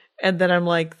 And then I'm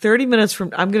like, 30 minutes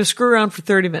from... I'm going to screw around for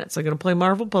 30 minutes. I'm going to play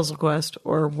Marvel Puzzle Quest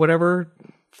or whatever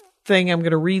thing. I'm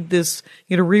going to read this...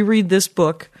 reread this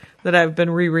book that I've been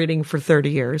rereading for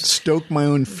 30 years. Stoke my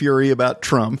own fury about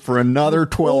Trump for another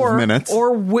 12 minutes.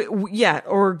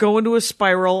 Or go into a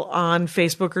spiral on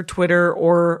Facebook or Twitter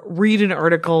or read an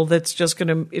article that's just going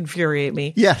to infuriate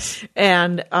me. Yes.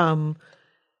 And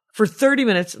for 30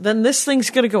 minutes, then this thing's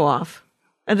going to go off.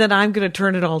 And then I'm going to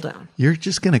turn it all down. You're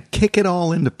just going to kick it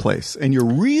all into place. And you're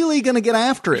really going to get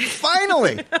after it.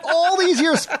 Finally. All these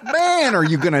years. Man, are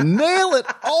you going to nail it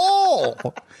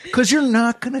all? Because you're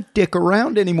not going to dick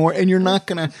around anymore. And you're not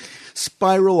going to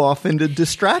spiral off into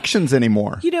distractions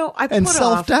anymore. I put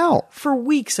self-doubt. For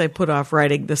weeks, I put off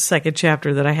writing the second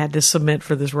chapter that I had to submit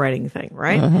for this writing thing,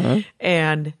 right? Uh-huh.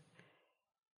 And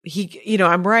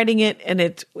I'm writing it, and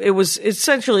it's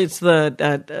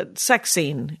the sex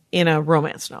scene in a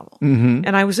romance novel. Mm-hmm.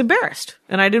 And I was embarrassed,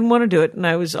 and I didn't want to do it. And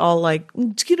I was all like,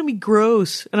 it's going to be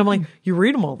gross. And I'm like, you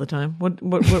read them all the time. What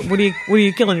are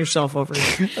you killing yourself over?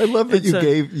 I love that you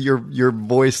gave your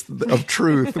voice of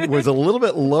truth was a little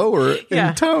bit lower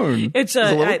in tone. It's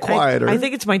a little quieter. I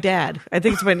think it's my dad. I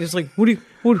think it's my, it's like, what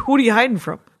are you hiding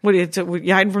from? What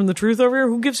you hiding from the truth over here?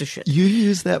 Who gives a shit? You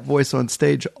use that voice on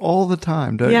stage all the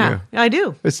time, don't you? Yeah, I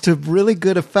do. It's to really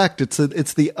good effect. It's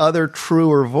the other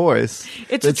truer voice.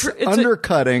 It's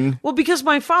undercutting. Well, because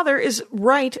my father is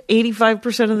right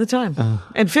 85% of the time,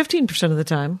 and 15% of the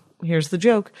time. Here's the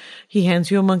joke. He hands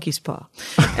you a monkey's paw,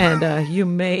 and you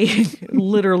may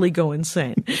literally go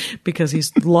insane because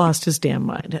he's lost his damn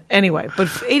mind. Anyway, but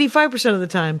 85% of the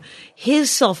time,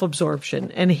 his self-absorption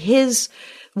and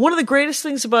one of the greatest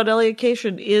things about Elliot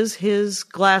Cation is his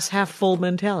glass half full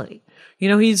mentality.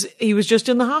 He was just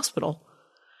in the hospital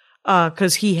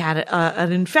because he had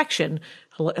an infection.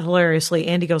 Hilariously,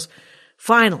 Andy goes,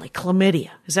 "Finally, chlamydia.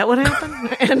 Is that what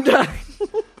happened?" And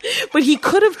but he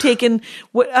could have taken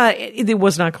it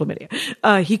was not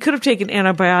chlamydia. He could have taken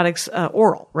antibiotics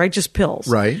oral, right? Just pills,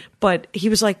 right? But he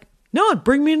was like, "No,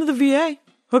 bring me into the VA,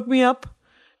 hook me up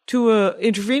to a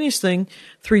intravenous thing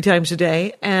 3 times a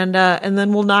day, and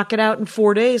then we'll knock it out in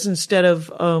 4 days instead of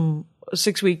a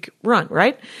 6-week run,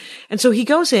 right?" And so he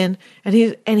goes in, and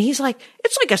he's like,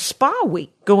 "It's like a spa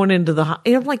week going into the."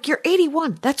 And I'm like, "You're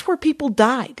 81. That's where people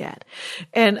die, Dad."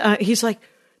 And he's like,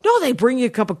 "No, they bring you a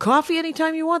cup of coffee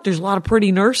anytime you want. There's a lot of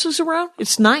pretty nurses around.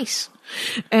 It's nice."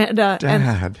 And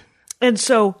Dad. And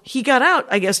so he got out,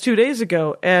 I guess, 2 days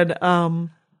ago, and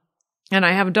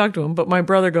I haven't talked to him, but my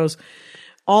brother goes,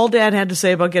 all Dad had to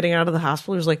say about getting out of the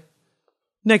hospital was like,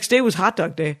 next day was hot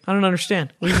dog day. I don't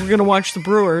understand. We were going to watch the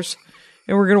Brewers,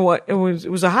 and we're going to watch. It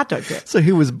was a hot dog day. So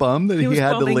he was bummed that he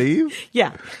had to leave?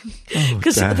 Yeah.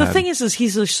 Because the thing is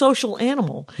he's a social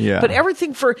animal. Yeah. But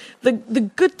everything for the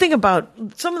good thing about,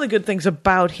 some of the good things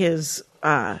about his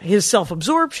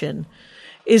self-absorption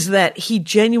is that he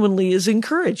genuinely is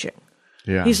encouraging.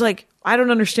 Yeah. He's like, I don't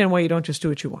understand why you don't just do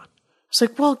what you want. It's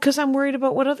like, well, because I'm worried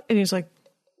about what other, and he's like,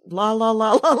 la, la,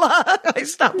 la, la, la. I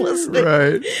stopped listening.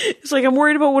 Right. It's like, I'm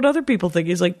worried about what other people think.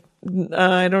 He's like,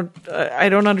 I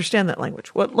don't understand that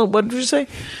language. What did you say?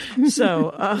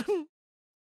 So,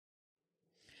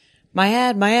 my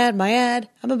ad.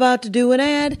 I'm about to do an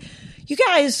ad. You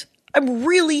guys, I'm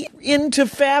really into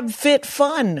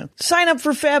FabFitFun. Sign up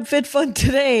for FabFitFun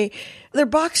today. They're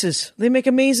boxes. They make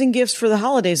amazing gifts for the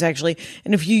holidays, actually.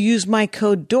 And if you use my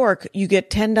code DORK, you get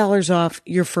 $10 off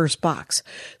your first box.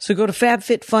 So go to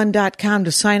fabfitfun.com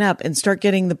to sign up and start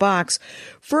getting the box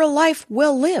for a life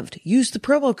well lived. Use the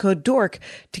promo code DORK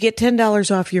to get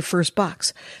 $10 off your first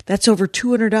box. That's over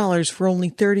 $200 for only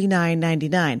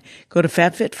 $39.99. Go to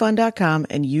fabfitfun.com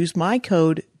and use my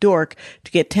code DORK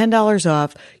to get $10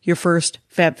 off your first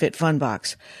FabFitFun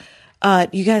box.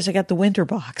 You guys, I got the winter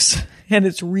box, and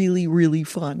it's really, really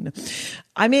fun.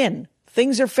 I'm in.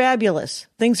 Things are fabulous.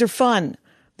 Things are fun.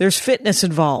 There's fitness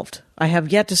involved. I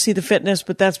have yet to see the fitness,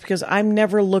 but that's because I'm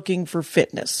never looking for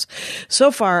fitness. So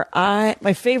far,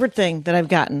 my favorite thing that I've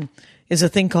gotten is a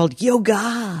thing called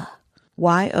yoga.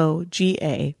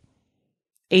 YOGAHHH! !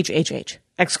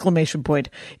 Exclamation point.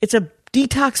 It's a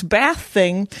detox bath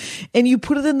thing, and you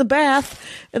put it in the bath,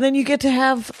 and then you get to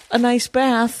have a nice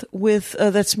bath with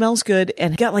that smells good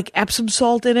and got like Epsom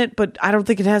salt in it, but I don't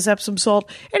think it has Epsom salt.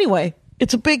 Anyway,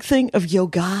 it's a big thing of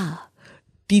yoga,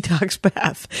 detox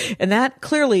bath, and that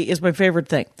clearly is my favorite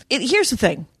thing. Here's the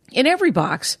thing. In every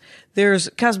box, there's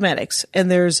cosmetics, and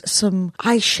there's some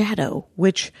eyeshadow,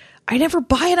 which I never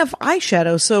buy enough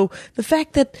eyeshadow, so the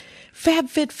fact that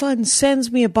FabFitFun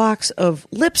sends me a box of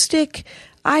lipstick,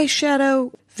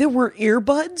 eyeshadow. There were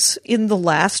earbuds in the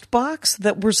last box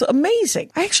that was amazing.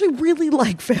 I actually really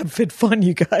like FabFitFun,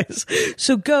 you guys.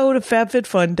 So go to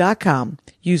fabfitfun.com,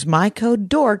 use my code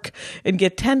DORK, and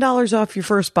get $10 off your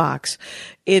first box.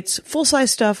 It's full-size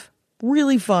stuff,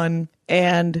 really fun,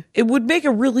 and it would make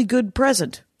a really good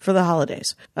present for the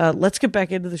holidays. Let's get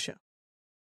back into the show.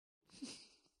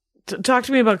 Talk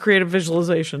to me about creative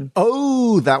visualization.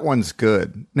 Oh, that one's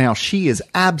good. Now, she is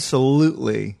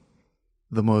absolutely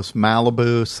the most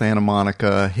Malibu, Santa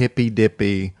Monica, hippy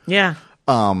dippy. Yeah.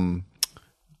 But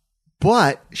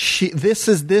this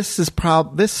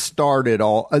started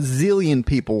all, a zillion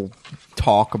people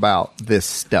talk about this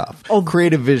stuff. Oh,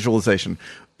 creative visualization.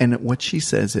 And what she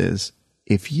says is,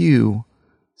 if you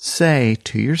say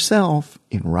to yourself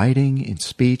in writing, in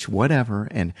speech, whatever,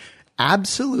 and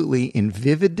absolutely in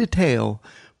vivid detail,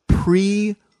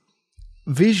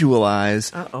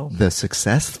 visualize the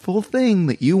successful thing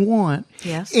that you want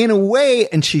in a way,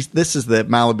 and this is the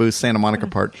Malibu Santa Monica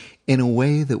part, in a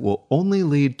way that will only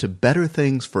lead to better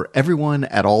things for everyone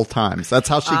at all times. That's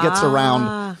how she gets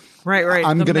around. Right.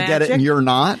 I'm going to get it and you're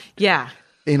not. Yeah.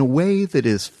 In a way that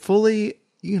is fully,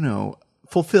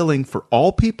 fulfilling for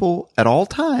all people at all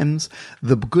times.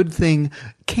 The good thing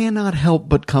cannot help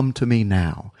but come to me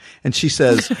now. And she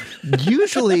says,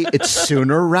 usually it's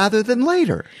sooner rather than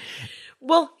later.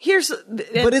 Well,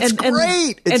 but it's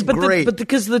great. It's great. But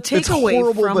because the takeaway it's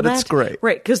horrible, from but that, it's great.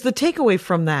 Right? Because the takeaway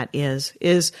from that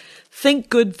is think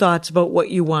good thoughts about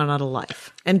what you want out of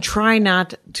life, and try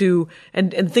not to,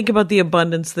 and think about the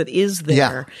abundance that is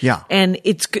there. Yeah. And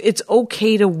it's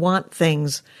okay to want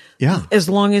things. Yeah. As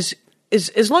long as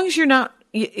you're not.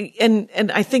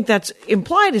 And I think that's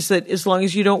implied is that as long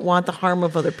as you don't want the harm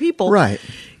of other people, right?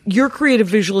 Your creative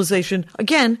visualization,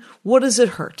 again, what does it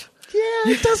hurt?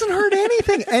 Yeah, it doesn't hurt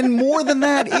anything. And more than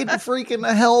that, it freaking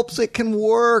helps. It can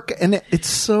work. And it's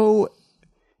so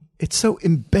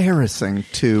embarrassing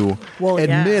to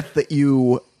admit that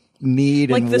you need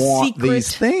and want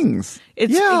these things.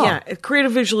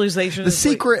 Creative visualization. The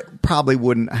Secret probably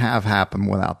wouldn't have happened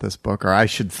without this book, or I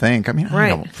should think. I mean, I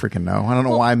don't freaking know. I don't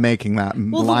know why I'm making that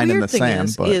line in the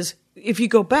sand. But is if you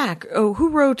go back, who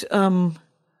wrote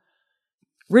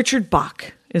Richard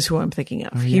Bach is who I'm thinking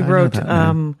of. He wrote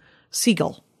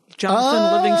Seagull.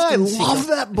 Jonathan Livingston Seagull. I love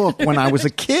that book. When I was a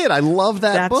kid, I loved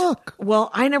that book. Well,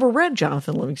 I never read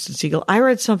Jonathan Livingston Seagull. I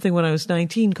read something when I was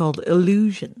 19 called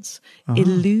Illusions.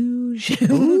 Illusions.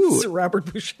 Ooh. Robert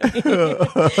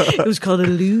Buscemi. It was called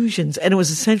Illusions, and it was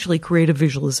essentially creative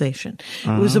visualization.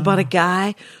 It was about a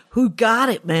guy who got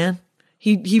it, man.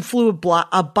 He flew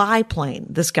a biplane,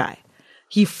 this guy.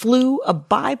 He flew a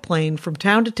biplane from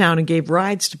town to town and gave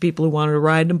rides to people who wanted to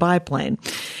ride in a biplane.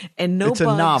 And it's a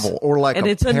novel or like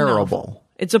a parable.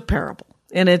 It's a parable.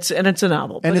 And it's a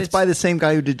novel. And it's by the same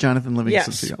guy who did Jonathan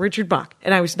Livingston Yes, Seagull. Richard Bach.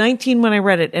 And I was 19 when I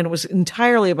read it, and it was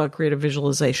entirely about creative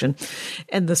visualization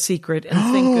and The Secret and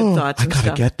think good thoughts and stuff. I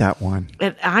gotta get that one.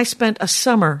 And I spent a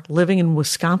summer living in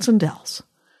Wisconsin Dells,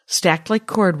 stacked like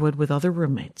cordwood with other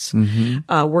roommates,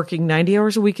 working 90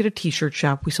 hours a week at a t-shirt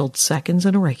shop. We sold seconds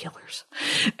and irregulars,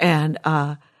 and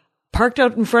parked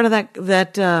out in front of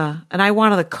that and I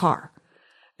wanted a car.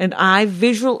 And I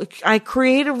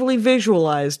creatively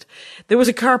visualized there was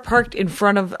a car parked in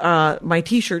front of my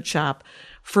t-shirt shop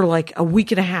for like a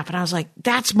week and a half. And I was like,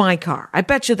 that's my car. I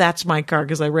bet you that's my car,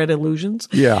 because I read Illusions.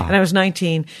 Yeah. And I was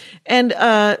 19. And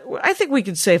I think we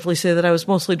could safely say that I was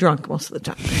mostly drunk most of the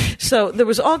time. So there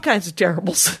was all kinds of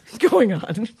terribles going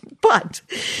on. But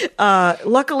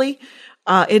luckily,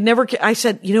 I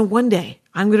said, one day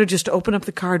I'm going to just open up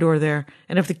the car door there.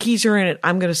 And if the keys are in it,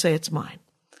 I'm going to say it's mine.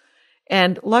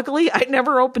 And luckily, I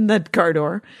never opened that car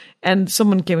door, and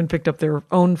someone came and picked up their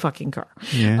own fucking car.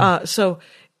 Yeah.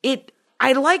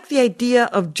 I like the idea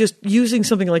of just using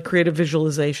something like creative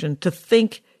visualization to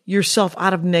think yourself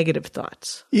out of negative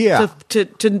thoughts. Yeah.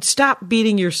 To stop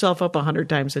beating yourself up 100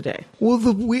 times a day. Well,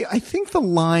 I think the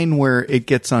line where it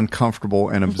gets uncomfortable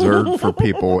and absurd for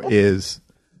people is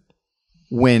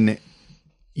when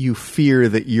you fear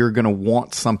that you're going to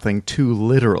want something too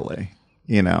literally.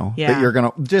 That you're going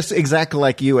to, just exactly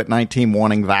like you at 19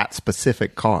 wanting that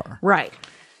specific car. Right.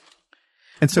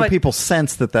 And so people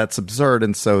sense that that's absurd,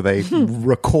 and so they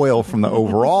recoil from the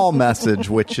overall message,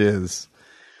 which is,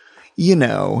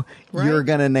 you're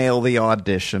going to nail the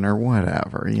audition or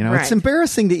whatever. Right. It's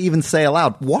embarrassing to even say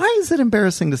aloud. Why is it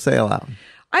embarrassing to say aloud?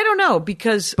 I don't know,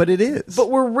 because... But it is.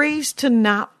 But we're raised to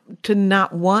not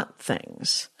want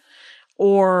things,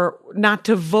 or not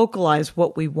to vocalize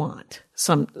what we want.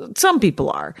 Some people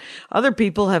are. Other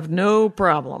people have no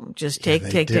problem. Just take.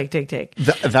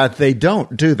 That they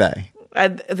don't, do they? I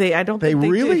don't. They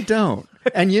think really do. don't.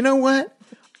 And you know what?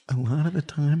 A lot of the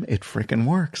time, it freaking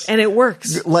works. And it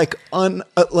works. Like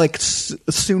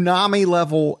tsunami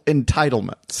level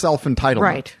entitlement,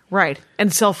 self-entitlement. Right.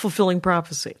 And self-fulfilling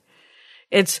prophecy.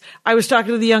 I was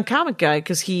talking to the young comic guy,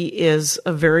 because he is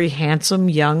a very handsome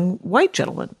young white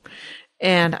gentleman,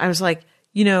 and I was like,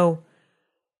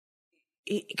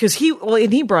 because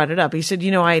he brought it up. He said,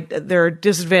 there are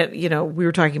disadvantages. We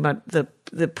were talking about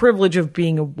the privilege of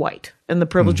being a white and the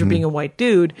privilege of being a white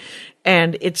dude.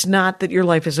 And it's not that your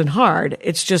life isn't hard.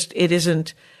 It's just,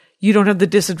 you don't have the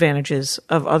disadvantages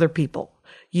of other people.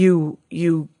 You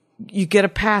get a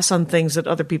pass on things that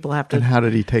other people have to. And how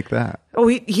did he take that? Oh,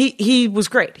 he was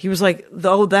great. He was like,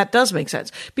 oh, that does make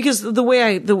sense, because the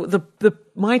way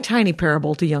my tiny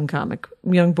parable to young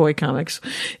boy comics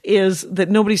is that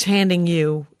nobody's handing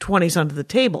you 20s under the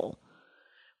table,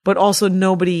 but also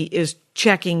nobody is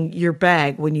checking your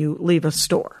bag when you leave a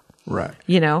store. Right.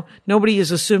 You know, nobody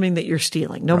is assuming that you're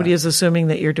stealing. Nobody is assuming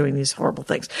that you're doing these horrible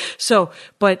things. So,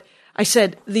 but I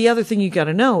said, the other thing you got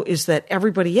to know is that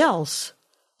everybody else,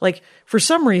 like for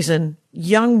some reason,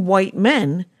 young white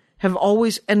men have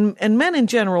always, and men in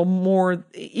general, more,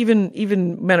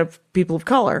 even men of people of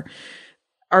color,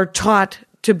 are taught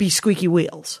to be squeaky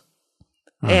wheels.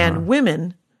 And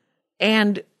women,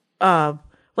 and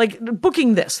like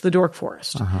booking the Dork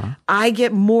Forest, I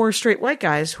get more straight white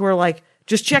guys who are like,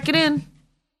 just check it in.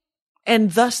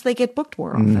 And thus they get booked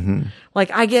more often.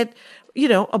 Like I get, you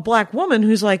know, a black woman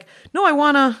who's like, no, I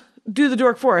want to do the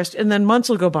Dork Forest. And then months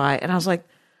will go by. And I was like,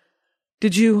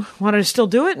 did you want to still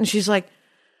do it? And she's like,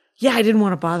 yeah, I didn't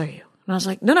want to bother you. And I was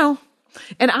like, no.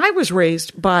 And I was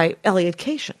raised by Elliot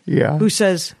Cation, who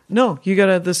says, no,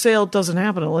 the sale doesn't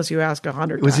happen unless you ask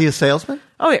 100 times. Was he a salesman?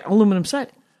 Oh, yeah, aluminum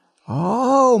siding.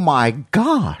 Oh, my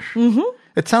gosh.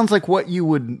 It sounds like what you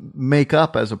would make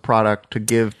up as a product to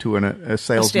give to a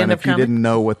salesman if you didn't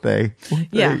know what they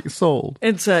sold.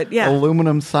 It's,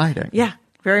 aluminum siding. Yeah,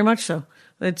 very much so.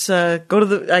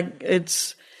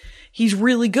 It's, he's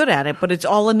really good at it, but it's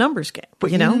all a numbers game.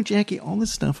 But you know, Jackie, all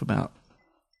this stuff about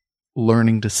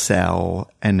learning to sell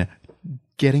and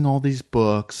getting all these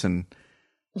books and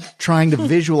trying to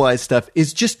visualize stuff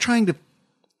is just trying to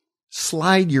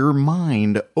slide your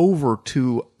mind over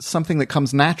to something that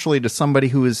comes naturally to somebody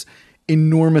who is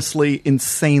enormously,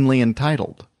 insanely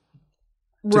entitled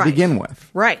to begin with.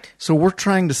 Right. So we're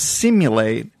trying to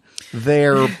simulate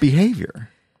their behavior.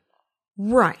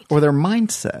 Right. Or their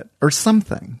mindset or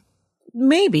something.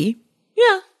 Maybe.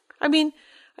 Yeah. I mean,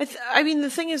 the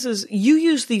thing is you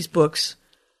use these books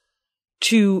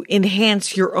to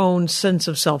enhance your own sense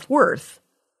of self-worth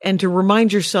and to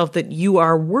remind yourself that you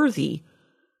are worthy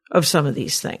of some of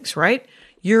these things, right?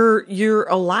 You're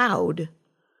allowed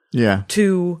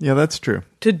to that's true.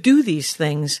 To do these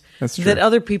things that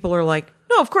other people are like,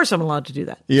 no, of course I'm allowed to do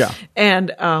that. Yeah.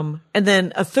 And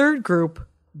then a third group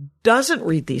doesn't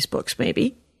read these books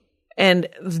maybe and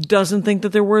doesn't think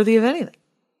that they're worthy of anything.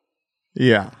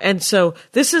 Yeah. And so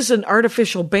this is an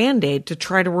artificial Band-Aid to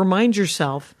try to remind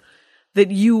yourself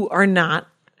that you are not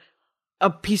a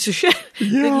piece of shit.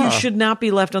 Yeah. That you should not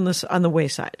be left on the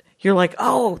wayside. You're like,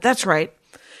 oh, that's right.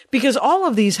 Because all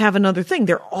of these have another thing.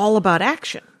 They're all about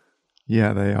action.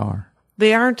 Yeah, they are.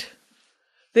 They aren't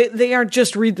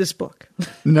just read this book.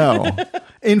 No.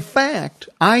 In fact,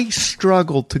 I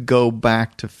struggle to go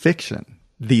back to fiction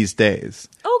these days.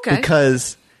 Okay.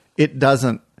 Because it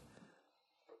doesn't,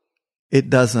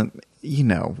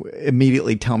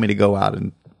 immediately tell me to go out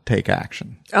and take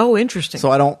action. Oh, interesting.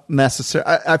 So I don't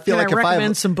necessarily, I feel like if I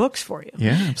recommend some books for you.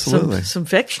 Yeah, absolutely. Some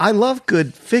fiction. I love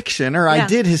good fiction, or I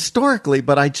did historically,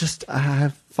 but I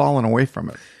have fallen away from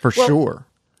it for sure.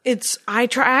 I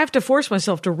have to force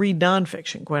myself to read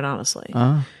nonfiction, quite honestly,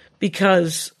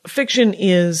 because fiction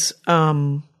is,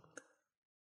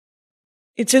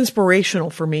 it's inspirational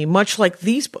for me, much like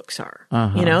these books are.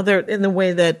 You know, they're in the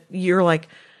way that you're like,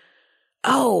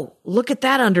 oh, look at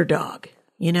that underdog.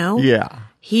 You know? Yeah.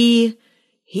 He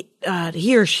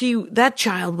or she, that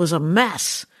child was a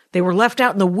mess. They were left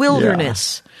out in the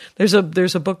wilderness. Yeah.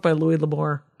 There's a book by Louis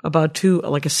L'Amour about two,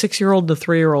 like a 6-year-old and a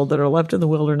 3-year-old that are left in the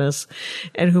wilderness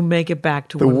and who make it back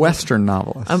to the Western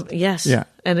novelist. Yes. Yeah.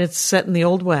 And it's set in the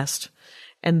Old West,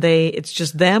 and it's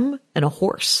just them and a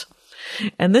horse.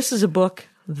 And this is a book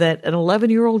that an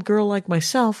 11-year-old girl like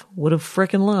myself would have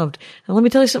frickin' loved. And let me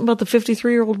tell you something about the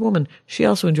 53-year-old woman. She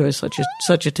also enjoys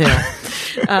such a tale.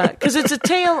 Cause it's a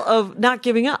tale of not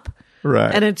giving up.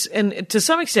 Right. And to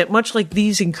some extent, much like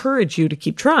these encourage you to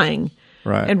keep trying.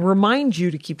 Right. And remind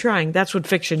you to keep trying. That's what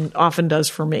fiction often does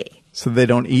for me. So they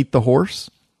don't eat the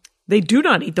horse? They do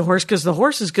not eat the horse because the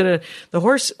horse,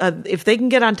 if they can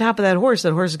get on top of that horse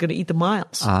is going to eat the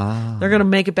miles. They're going to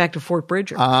make it back to Fort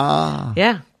Bridger.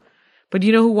 Yeah. But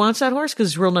you know who wants that horse? Because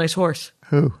it's a real nice horse.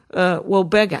 Who? Well,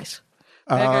 bad guys.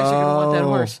 Bad guys are going to want that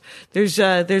horse. There's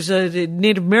a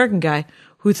Native American guy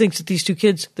who thinks that these two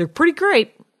kids, they're pretty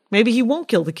great. Maybe he won't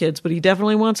kill the kids, but he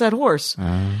definitely wants that horse.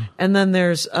 And then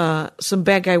there's some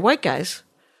bad guy white guys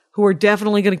who are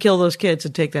definitely going to kill those kids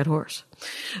and take that horse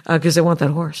because they want that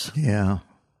horse. Yeah.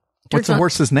 What's the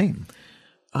horse's name?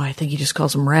 Oh, I think he just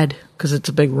calls him Red because it's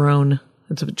a big roan.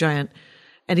 It's a giant.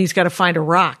 And he's got to find a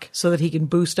rock so that he can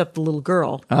boost up the little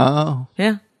girl. Oh.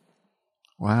 Yeah.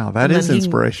 Wow, that is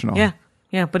inspirational.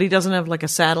 Yeah, but he doesn't have like a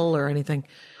saddle or anything.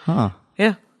 Huh.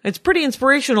 Yeah. It's pretty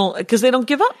inspirational because they don't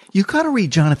give up. You got to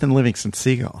read Jonathan Livingston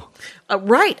Seagull.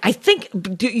 Right. I think,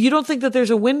 you don't think that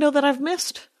there's a window that I've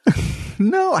missed?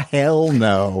 No, hell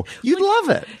no. You'd love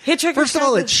it. Hitchhiker's First of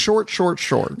all, it's short.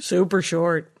 Super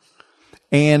short.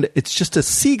 And it's just a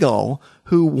seagull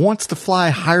who wants to fly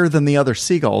higher than the other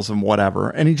seagulls and whatever.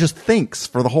 And he just thinks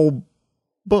for the whole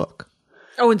book.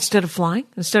 Oh, instead of flying?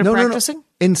 Instead of practicing? No.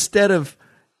 Instead of,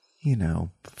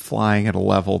 flying at a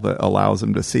level that allows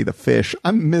him to see the fish.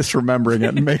 I'm misremembering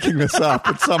it and making this up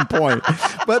at some point.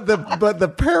 But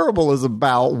the parable is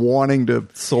about wanting to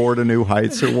soar to new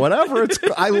heights or whatever.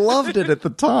 I loved it at the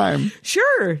time.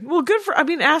 Sure. Well, good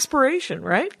aspiration,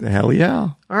 right? Hell yeah.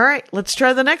 All right, let's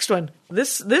try the next one.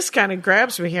 This kind of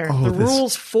grabs me here.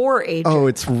 Rules for Aging. Oh,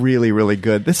 it's really, really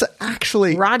good. This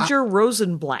actually... Roger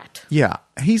Rosenblatt. Yeah.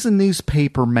 He's a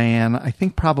newspaper man. I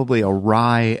think probably a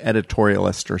wry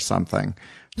editorialist or something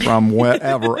from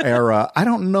whatever era. I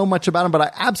don't know much about him, but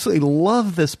I absolutely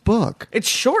love this book. It's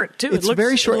short, too. It's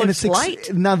very short. It It's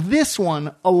light. Now, this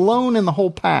one, alone in the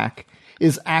whole pack,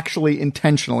 is actually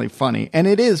intentionally funny. And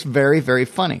it is very, very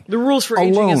funny. The Rules for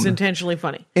Aging is intentionally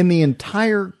funny. In the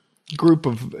entire group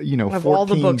of 14 all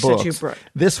the books that you brought.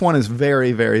 This one is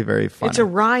very, very, very funny. It's a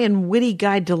wry and witty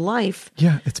guide to life.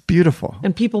 Yeah, it's beautiful.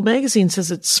 And People Magazine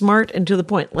says it's smart and to the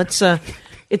point. And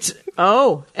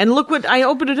look what I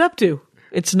opened it up to.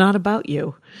 It's not about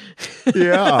you.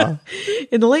 Yeah.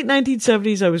 In the late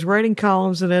 1970s, I was writing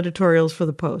columns and editorials for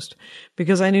the Post.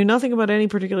 Because I knew nothing about any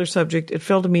particular subject, it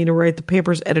fell to me to write the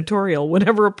paper's editorial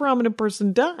whenever a prominent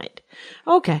person died.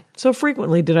 Okay, so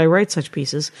frequently did I write such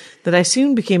pieces that I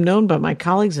soon became known by my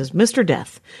colleagues as Mr.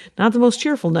 Death. Not the most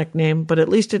cheerful nickname, but at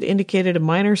least it indicated a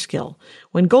minor skill.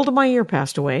 When Golda Meir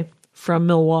passed away, from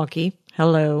Milwaukee...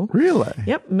 Hello. Really?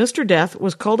 Yep. Mr. Death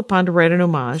was called upon to write an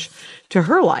homage to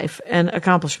her life and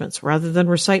accomplishments. Rather than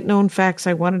recite known facts,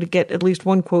 I wanted to get at least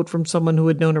one quote from someone who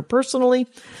had known her personally.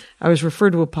 I was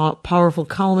referred to a powerful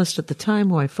columnist at the time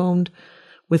who I phoned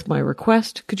with my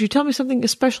request. Could you tell me something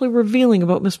especially revealing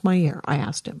about Miss Meir? I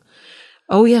asked him.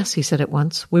 Oh, yes, he said at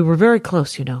once. We were very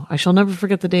close, I shall never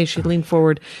forget the day she leaned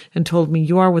forward and told me,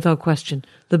 you are without question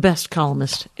the best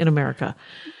columnist in America.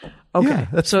 Okay. Yeah,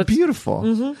 that's beautiful.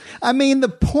 Mm-hmm. I mean, the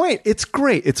point, it's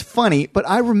great. It's funny, but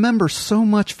I remember so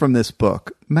much from this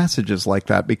book, messages like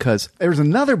that, because there's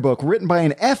another book written by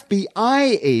an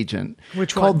FBI agent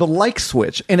called The Like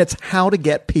Switch, and it's how to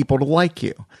get people to like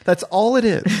you. That's all it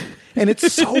is. And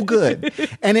it's so good.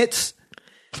 And it's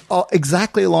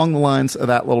exactly along the lines of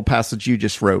that little passage you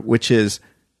just wrote, which is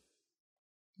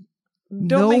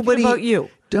Don't make it about you.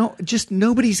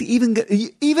 Nobody's even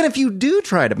if you do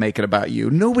try to make it about you,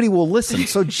 nobody will listen.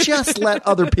 So just let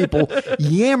other people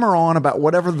yammer on about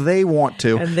whatever they want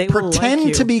to. And they pretend will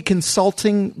like to be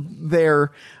consulting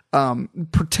their,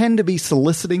 pretend to be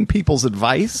soliciting people's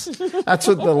advice. That's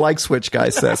what the Like Switch guy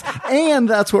says. And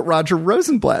that's what Roger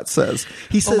Rosenblatt says.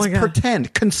 He says,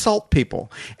 pretend, consult people.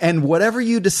 And whatever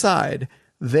you decide,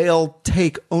 they'll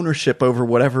take ownership over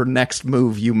whatever next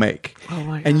move you make. Oh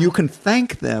my God. And you can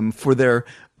thank them for their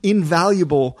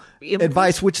invaluable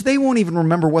advice, which they won't even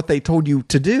remember what they told you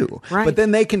to do. Right. But then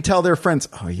they can tell their friends,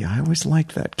 oh yeah, I always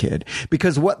liked that kid.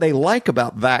 Because what they like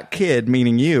about that kid,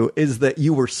 meaning you, is that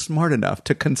you were smart enough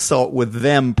to consult with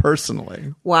them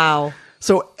personally. Wow.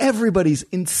 So everybody's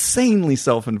insanely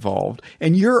self-involved,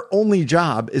 and your only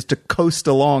job is to coast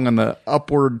along on the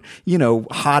upward,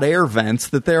 hot air vents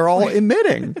that they're all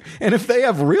emitting. And if they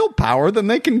have real power, then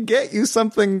they can get you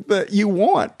something that you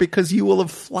want because you will have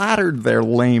flattered their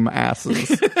lame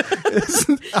asses.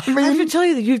 I have to tell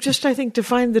you that you've just, I think,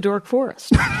 defined the dork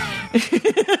forest.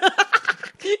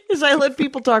 Is I let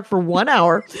people talk for 1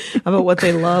 hour about what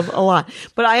they love a lot.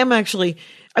 But I am actually...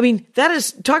 that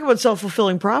is, talk about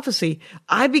self-fulfilling prophecy.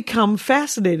 I have become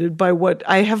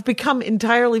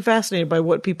entirely fascinated by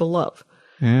what people love.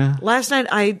 Yeah. Last night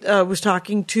I was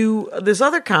talking to this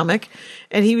other comic,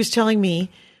 and he was telling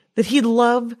me that he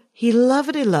loves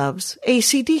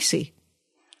AC/DC.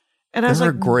 And I was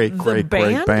like, great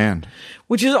band.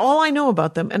 Which is all I know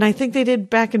about them. And I think they did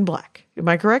Back in Black. Am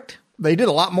I correct? They did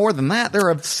a lot more than that. They're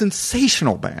a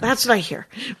sensational band. That's what I hear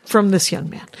from this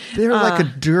young man. They're like a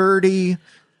dirty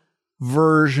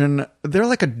version. They're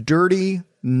like a dirty,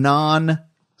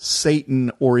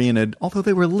 non-Satan oriented, although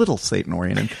they were a little Satan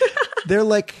oriented. They're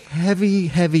like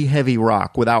heavy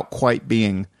rock without quite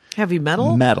being heavy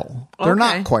metal. They're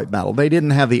not quite metal. They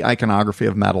didn't have the iconography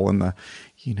of metal and the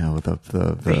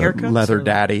leather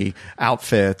daddy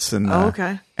outfits and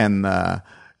the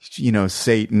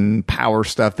Satan power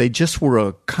stuff. They just were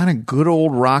a kind of good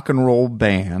old rock and roll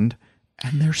band,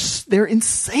 and they're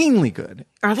insanely good.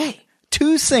 Are they?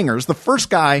 2 singers. The first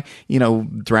guy,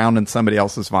 drowned in somebody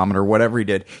else's vomit or whatever he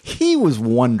did. He was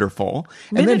wonderful.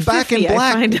 And then Back in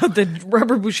Black, I find out that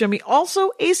Robert Buscemi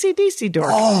also AC/DC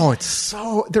dork. Oh,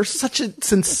 they're such a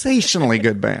sensationally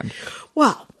good band.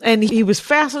 Wow. And he was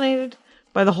fascinated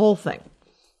by the whole thing.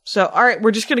 So, all right,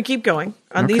 we're just going to keep going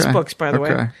on these books, by the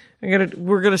way.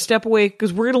 We're going to step away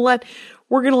because we're going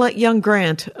to let young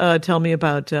Grant tell me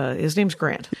about his name's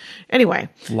Grant. Anyway,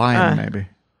 Lion maybe.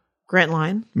 Grant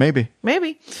Lion? Maybe.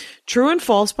 True and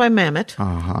False by Mamet.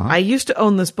 I used to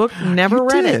own this book, never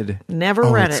read it. Never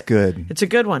read it. It's good. It's a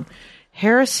good one.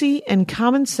 Heresy and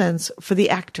Common Sense for the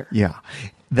Actor. Yeah.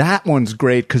 That one's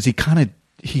great because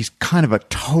he's kind of a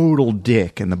total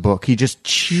dick in the book. He just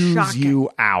chews you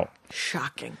out.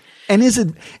 Shocking. And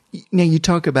now you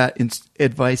talk about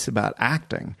advice about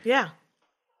acting. Yeah.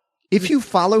 If you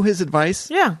follow his advice,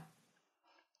 yeah,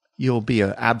 you'll be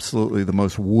absolutely the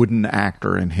most wooden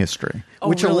actor in history,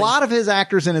 which really? A lot of his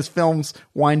actors in his films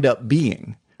wind up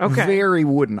being. Okay. Very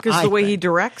wooden. Because the way he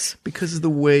directs? Because of the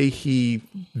way he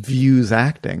views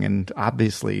acting and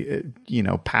obviously,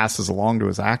 passes along to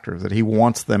his actors that he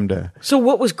wants them to. So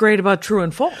what was great about True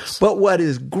and False? But what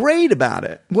is great about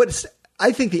it,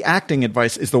 I think the acting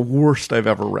advice is the worst I've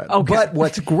ever read. Okay. But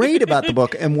what's great about the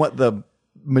book and what the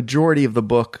majority of the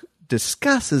book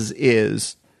discusses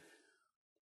is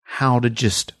how to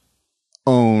just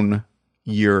own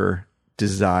your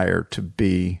desire to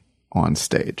be on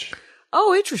stage.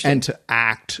 Oh, interesting. And to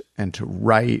act and to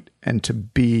write and to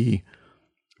be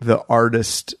the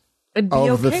artist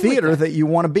of the theater that you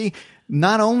want to be.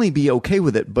 Not only be okay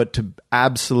with it, but to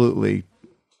absolutely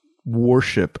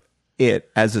worship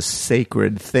it as a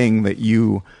sacred thing that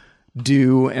you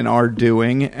do and are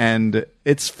doing. And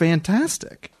it's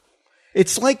fantastic.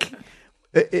 It's like,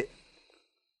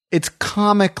 it's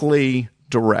comically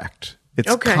direct.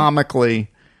 It's comically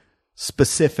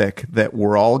specific that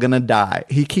we're all going to die.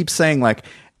 He keeps saying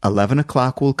 11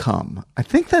 o'clock will come. I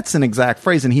think that's an exact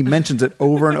phrase. And he mentions it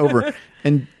over and over.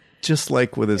 And just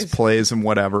like with his plays and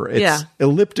whatever, it's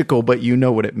elliptical, but you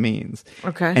know what it means.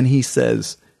 Okay. And he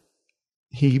says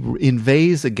he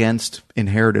inveighs against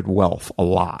inherited wealth a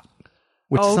lot,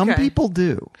 which some people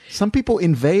do. Some people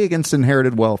inveigh against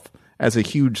inherited wealth as a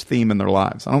huge theme in their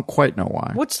lives. I don't quite know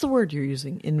why. What's the word you're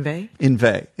using? Inveigh?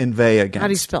 Inveigh against. How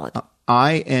do you spell it?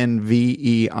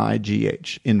 INVEIGH.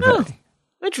 Inveigh. Oh,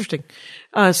 interesting.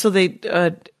 So they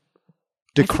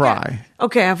decry.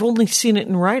 I've only seen it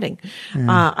in writing.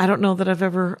 I don't know that I've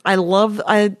ever.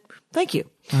 Thank you.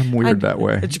 I'm weird that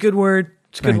way. It's a good word.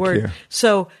 It's a good word. You.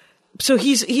 So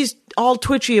he's all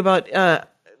twitchy about.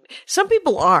 Some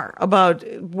people are about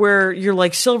where you're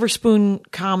like Silver Spoon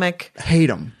comic. Hate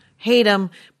them.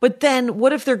 But then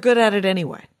what if they're good at it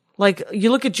anyway? Like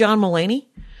you look at John Mulaney.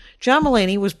 John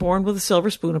Mulaney was born with a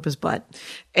silver spoon up his butt,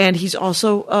 and he's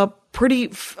also a pretty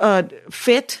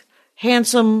fit,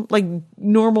 handsome, like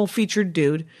normal featured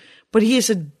dude. But he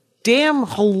is a damn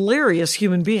hilarious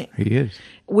human being. He is.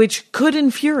 Which could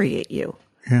infuriate you.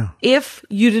 Yeah. If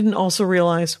you didn't also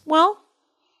realize, well,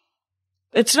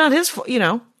 it's not his fault,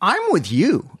 I'm with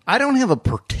you. I don't have a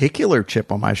particular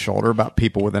chip on my shoulder about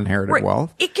people with inherited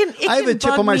wealth. I have a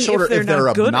chip on my shoulder if they're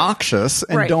obnoxious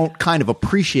and don't kind of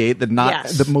appreciate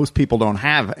that most people don't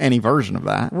have any version of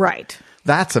that. Right.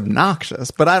 That's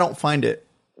obnoxious, but I don't find it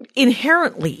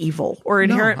inherently evil or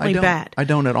inherently bad. I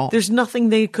don't at all. There's nothing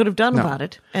they could have done about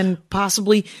it. And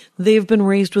possibly they've been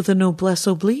raised with a noblesse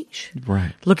oblige.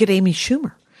 Right. Look at Amy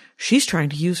Schumer. She's trying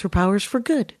to use her powers for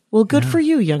good. Well, good for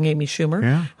you, young Amy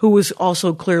Schumer, who was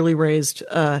also clearly raised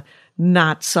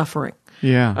not suffering.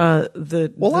 Yeah.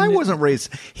 I wasn't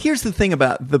raised. Here's the thing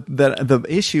about the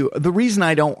issue. The reason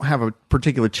I don't have a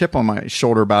particular chip on my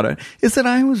shoulder about it is that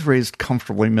I was raised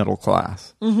comfortably middle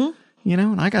class. Mm-hmm.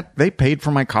 And they paid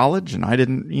for my college, and I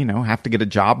didn't, have to get a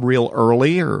job real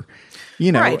early or.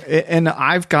 Right. And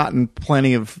I've gotten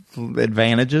plenty of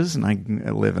advantages, and I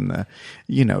live in the,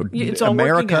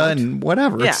 America and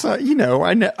whatever. Yeah. It's,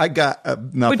 I got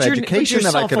enough education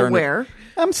that I could earn.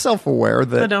 I'm self-aware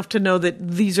that enough to know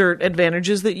that these are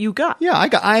advantages that you got. Yeah,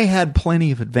 I had plenty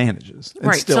of advantages. And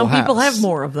right. Still Some people have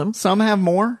more of them. Some have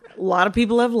more. A lot of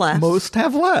people have less. Most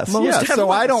have less. So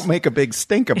I don't make a big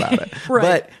stink about it.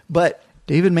 Right. But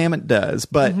David Mamet does.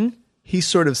 But he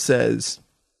sort of says,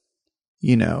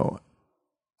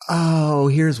 oh,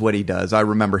 here's what he does. I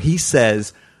remember he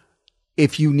says,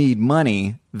 if you need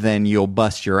money, then you'll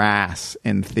bust your ass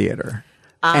in theater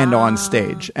and on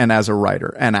stage and as a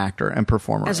writer and actor and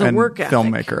performer as a and work ethic.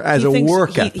 Filmmaker, as a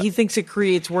work ethic. He thinks it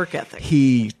creates work ethic.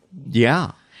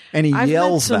 And he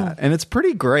yells that. And it's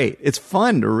pretty great. It's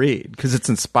fun to read because it's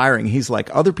inspiring. He's like,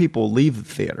 other people leave the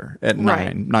theater at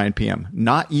 9 p.m.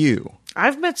 Not you.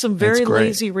 I've met some very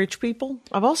lazy rich people.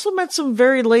 I've also met some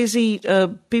very lazy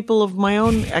people of my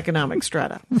own economic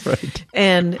strata. Right.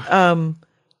 And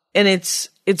it's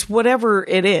whatever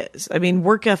it is. I mean,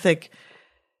 work ethic.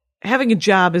 having a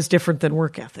job is different than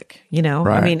work ethic, you know?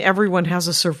 Right. I mean, everyone has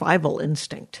a survival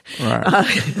instinct. Right.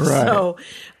 Right. So,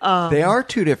 they are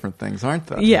two different things, aren't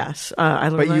they? yes. I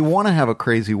learned But that. you want to have a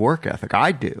crazy work ethic.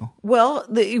 I do. Well,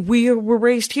 we were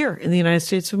raised here in the United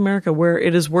States of America where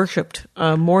it is worshipped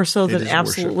more so than is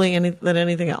absolutely than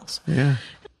anything else. Yeah.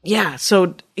 Yeah.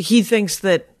 So he thinks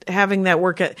that having that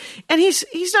work ethic, and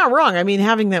he's not wrong. I mean,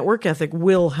 having that work ethic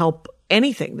will help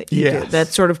anything that you do, Yes. that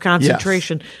sort of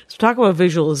concentration. So talk about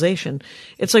visualization.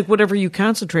 It's like whatever you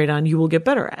concentrate on, you will get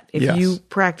better at. If Yes. you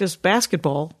practice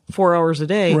basketball 4 hours a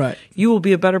day, Right. you will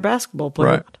be a better basketball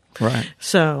player. Right.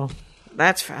 So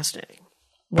that's fascinating.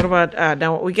 What about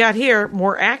now? What we got here?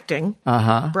 More acting.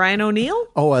 Brian O'Neill.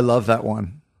 Oh, I love that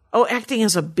one. Oh, acting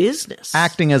as a business.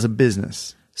 Acting as a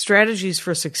business. Strategies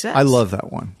for success. I love that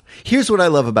one. Here's what I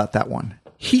love about that one.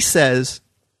 He says,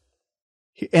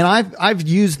 and I've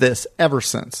used this ever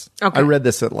since. Okay. I read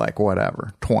this at like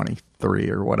whatever, 23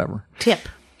 or whatever. Tip.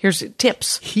 Here's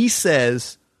tips. He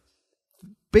says,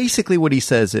 basically what he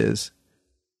says is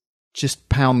just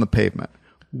pound the pavement.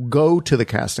 Go to the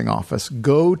casting office.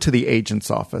 Go to the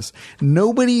agent's office.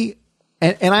 Nobody,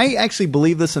 and I actually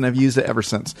believe this and I've used it ever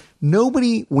since.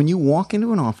 Nobody, when you walk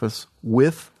into an office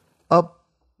with a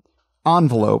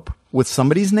envelope with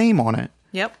somebody's name on it,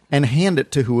 Yep. and hand it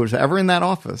to whoever's ever in that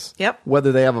office, Yep.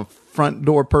 whether they have a front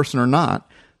door person or not,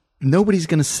 nobody's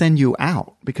going to send you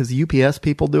out because UPS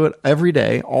people do it every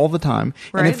day, all the time.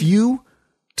 Right. And if you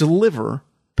deliver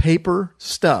paper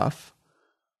stuff,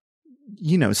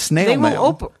 you know, snail They will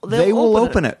mail, they'll they will open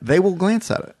open it. They will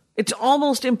glance at it. It's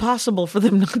almost impossible for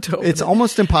them not to open It's it.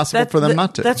 almost impossible for them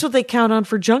not to. That's what they count on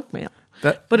for junk mail.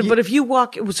 But if you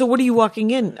walk, so what are you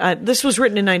walking in? This was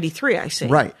written in 93, I see.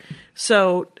 Right.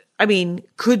 So, I mean,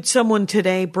 could someone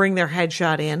today bring their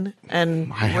headshot in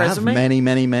and I have resume?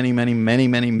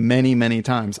 many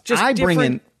times. Just I bring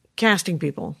different in casting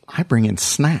people.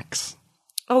 snacks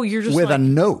Oh, you're just with like, a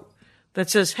note. that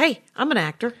says, "Hey, I'm an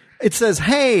actor." It says,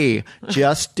 hey,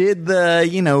 just did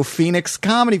the, Phoenix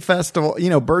Comedy Festival,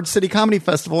 Bird City Comedy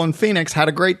Festival in Phoenix. Had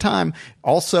a great time.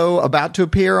 Also about to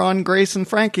appear on Grace and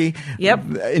Frankie.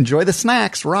 Yep. Enjoy the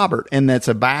snacks, Robert. And it's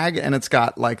a bag and it's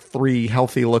got like 3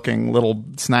 healthy looking little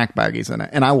snack baggies in it.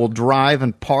 And I will drive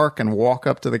and park and walk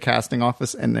up to the casting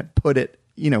office and put it,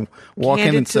 walk Hand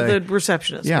in it and to say, the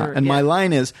receptionist. yeah. And my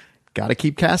line is, got to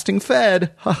keep casting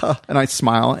fed. And I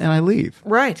smile and I leave.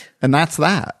 Right. And that's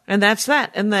that. And that's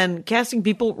that. And then casting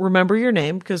people remember your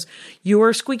name because you are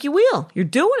a squeaky wheel. You're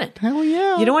doing it. Hell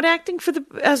yeah. You know what? Acting for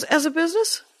as a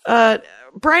business,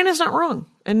 Brian is not wrong,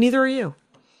 and neither are you.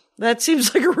 That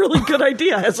seems like a really good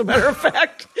idea. As a matter of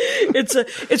fact,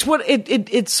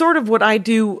 it's sort of what I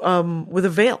do with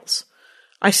avails.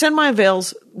 I send my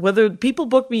avails whether people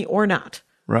book me or not.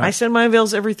 Right. I send my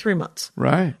avails every 3 months.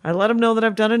 Right. I let them know that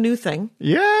I've done a new thing.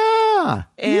 Yeah.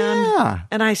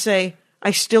 And I say,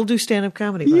 I still do stand-up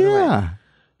comedy, by the way. Yeah.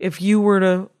 If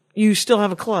you still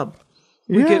have a club.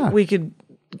 We could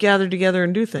gather together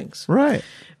and do things. Right.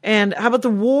 And how about the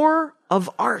war of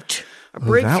art?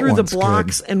 Break that through the one's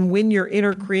blocks and win your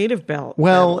inner creative battle.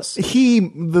 Well,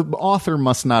 the author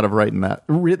must not have written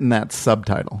that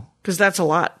subtitle. Because that's a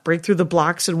lot. Break through the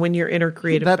blocks and win your inner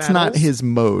creative That's battles. not his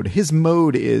mode. His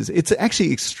mode is, it's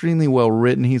actually extremely well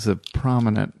written. He's a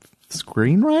prominent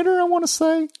screenwriter, I want to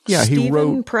say. Yeah, Stephen he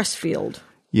wrote. Pressfield.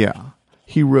 Yeah.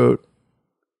 He wrote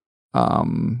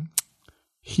some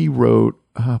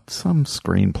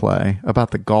screenplay about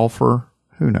the golfer.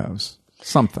 Who knows?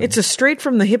 Something. It's a straight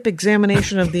from the hip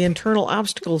examination of the internal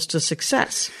obstacles to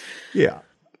success. Yeah.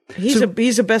 He's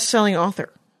a best-selling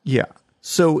author. Yeah.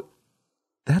 So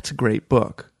that's a great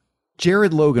book.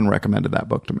 Jared Logan recommended that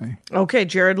book to me. Okay,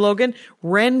 Jared Logan,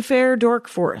 Ren Fair Dork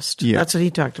Forest. Yeah. That's what he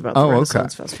talked about, the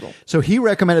Renaissance Festival. So he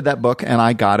recommended that book, and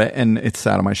I got it, and it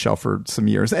sat on my shelf for some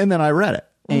years, and then I read it,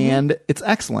 and it's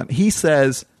excellent. He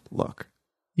says, look,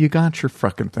 you got your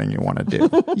fucking thing you want to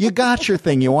do. You got your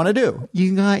thing you want to do.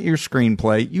 You got your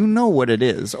screenplay. You know what it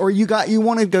is. Or you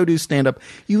want to go do stand-up.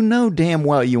 You know damn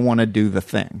well you want to do the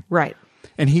thing. Right.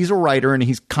 And he's a writer, and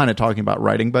he's kind of talking about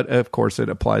writing, but of course it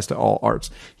applies to all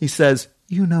arts. He says,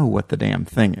 you know what the damn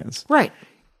thing is. Right.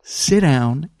 Sit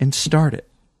down and start it.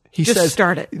 He Just says,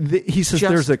 start it. He says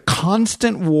there's a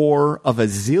constant war of a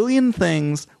zillion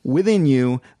things within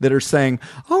you that are saying,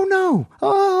 oh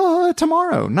no,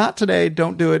 tomorrow, not today,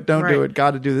 don't do it, don't do it,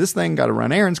 got to do this thing, got to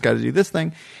run errands, got to do this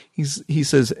thing. He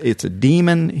says it's a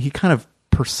demon. He kind of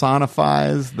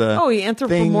personifies the he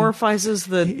anthropomorphizes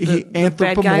he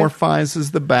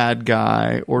anthropomorphizes the bad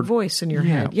guy or voice in your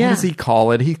head. Yeah. What does he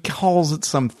call it? He calls it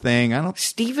something.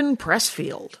 Stephen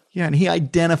Pressfield. Yeah, and he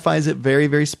identifies it very,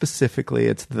 very specifically.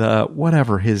 It's the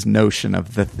whatever his notion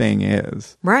of the thing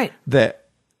is. Right. That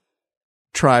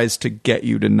tries to get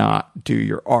you to not do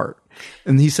your art.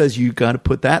 And he says you got to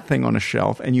put that thing on a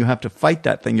shelf and you have to fight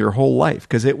that thing your whole life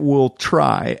because it will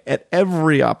try at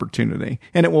every opportunity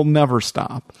and it will never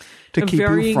stop to keep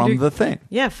you from the thing.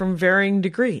 Yeah, from varying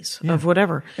degrees of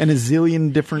whatever. And a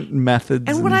zillion different methods.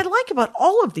 And what I like about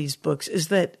all of these books is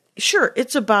that, sure,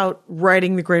 it's about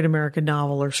writing the great American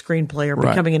novel or screenplay or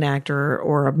becoming an actor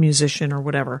or a musician or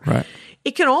whatever. Right.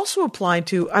 It can also apply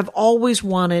to, I've always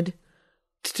wanted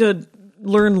to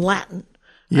learn Latin.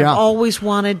 Yeah. I've always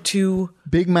wanted to.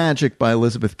 Big Magic by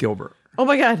Elizabeth Gilbert. Oh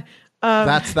my God.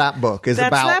 That's that book. Is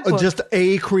about just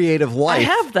a creative life. I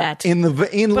have that. In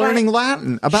learning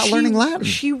Latin. About learning Latin.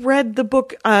 She read the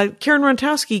book. Karen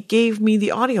Rontowski gave me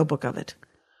the audiobook of it.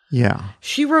 Yeah.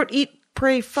 She wrote Eat,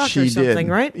 Pray, Fuck or something,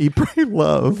 right? Eat, Pray,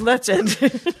 Love. That's it.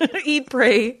 Eat,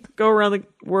 pray, go around the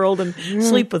world and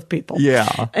sleep with people.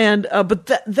 Yeah. And, but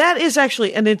that is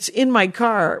actually, and it's in my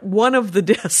car, one of the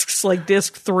discs, like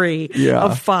disc 3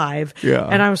 of 5. Yeah.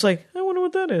 And I was like, I wonder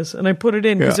what that is. And I put it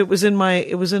in because it was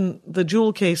in the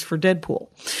jewel case for Deadpool.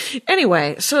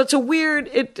 Anyway, so it's a weird,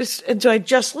 and so I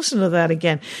just listened to that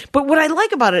again. But what I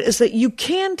like about it is that you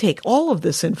can take all of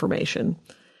this information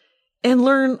and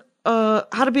learn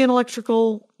how to be an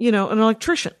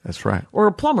electrician. That's right. Or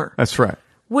a plumber. That's right.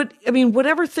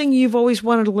 Whatever thing you've always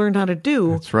wanted to learn how to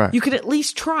do. That's right. You can at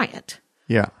least try it.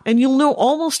 Yeah. And you'll know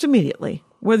almost immediately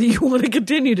whether you want to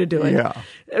continue to do it. Yeah.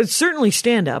 Certainly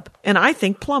stand up. And I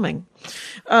think plumbing.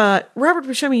 Robert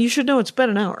Buscemi, you should know it's been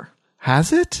an hour.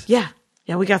 Has it? Yeah.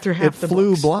 Yeah, we got through half the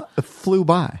books. It flew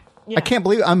by. Yeah. I can't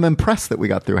believe I'm impressed that we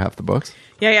got through half the books.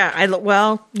 Yeah. I'm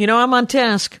on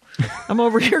task. I'm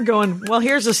over here going, well,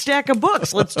 here's a stack of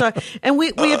books. Let's talk. And we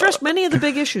addressed many of the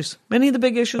big issues. Many of the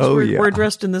big issues were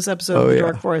addressed in this episode of The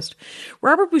Dark Forest.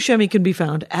 Robert Buscemi can be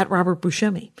found at Robert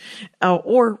Buscemi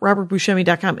or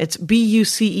robertbuscemi.com. It's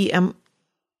Buscemi.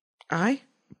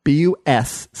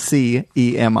 Buscemi.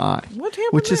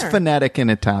 Which is phonetic in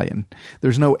Italian.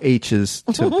 There's no H's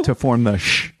to form the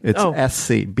sh. It's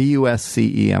SC.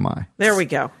 Buscemi. There we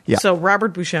go. Yeah. So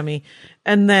Robert Buscemi.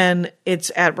 And then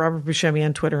it's at Robert Buscemi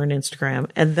on Twitter and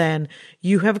Instagram. And then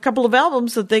you have a couple of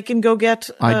albums that they can go get.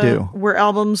 I do. Where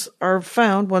albums are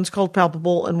found. One's called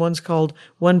Palpable and one's called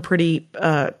One Pretty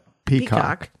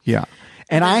Peacock. Yeah.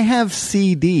 And I have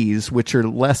CDs, which are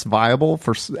less viable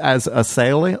as a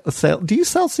sale. Do you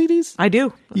sell CDs? I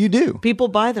do. You do. People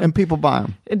buy them. And people buy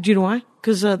them. Do you know why?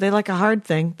 Because they like a hard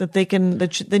thing that they can.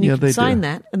 Then you can sign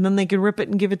that, and then they can rip it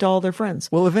and give it to all their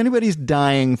friends. Well, if anybody's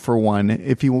dying for one,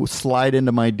 if you slide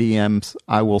into my DMs,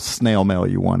 I will snail mail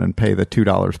you one and pay the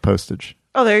 $2 postage.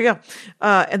 Oh, there you go.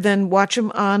 And then watch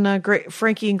them on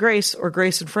Frankie and Grace or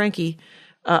Grace and Frankie.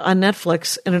 On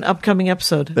Netflix in an upcoming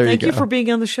episode. Thank you for being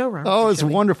on the show, Robert. Oh, it's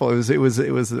wonderful. It was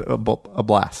a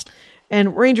blast.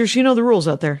 And Rangers, you know the rules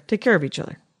out there. Take care of each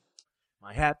other.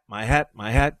 My hat, my hat, my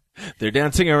hat. They're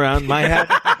dancing around my hat,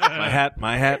 my hat,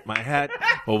 my hat, my hat.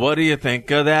 Well, what do you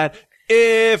think of that?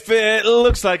 If it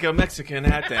looks like a Mexican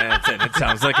hat dance and it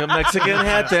sounds like a Mexican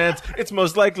hat dance, it's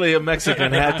most likely a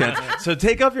Mexican hat dance. So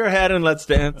take off your hat and let's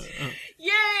dance.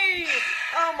 Yay!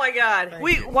 Oh my God.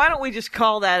 Why don't we just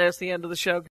call that as the end of the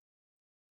show?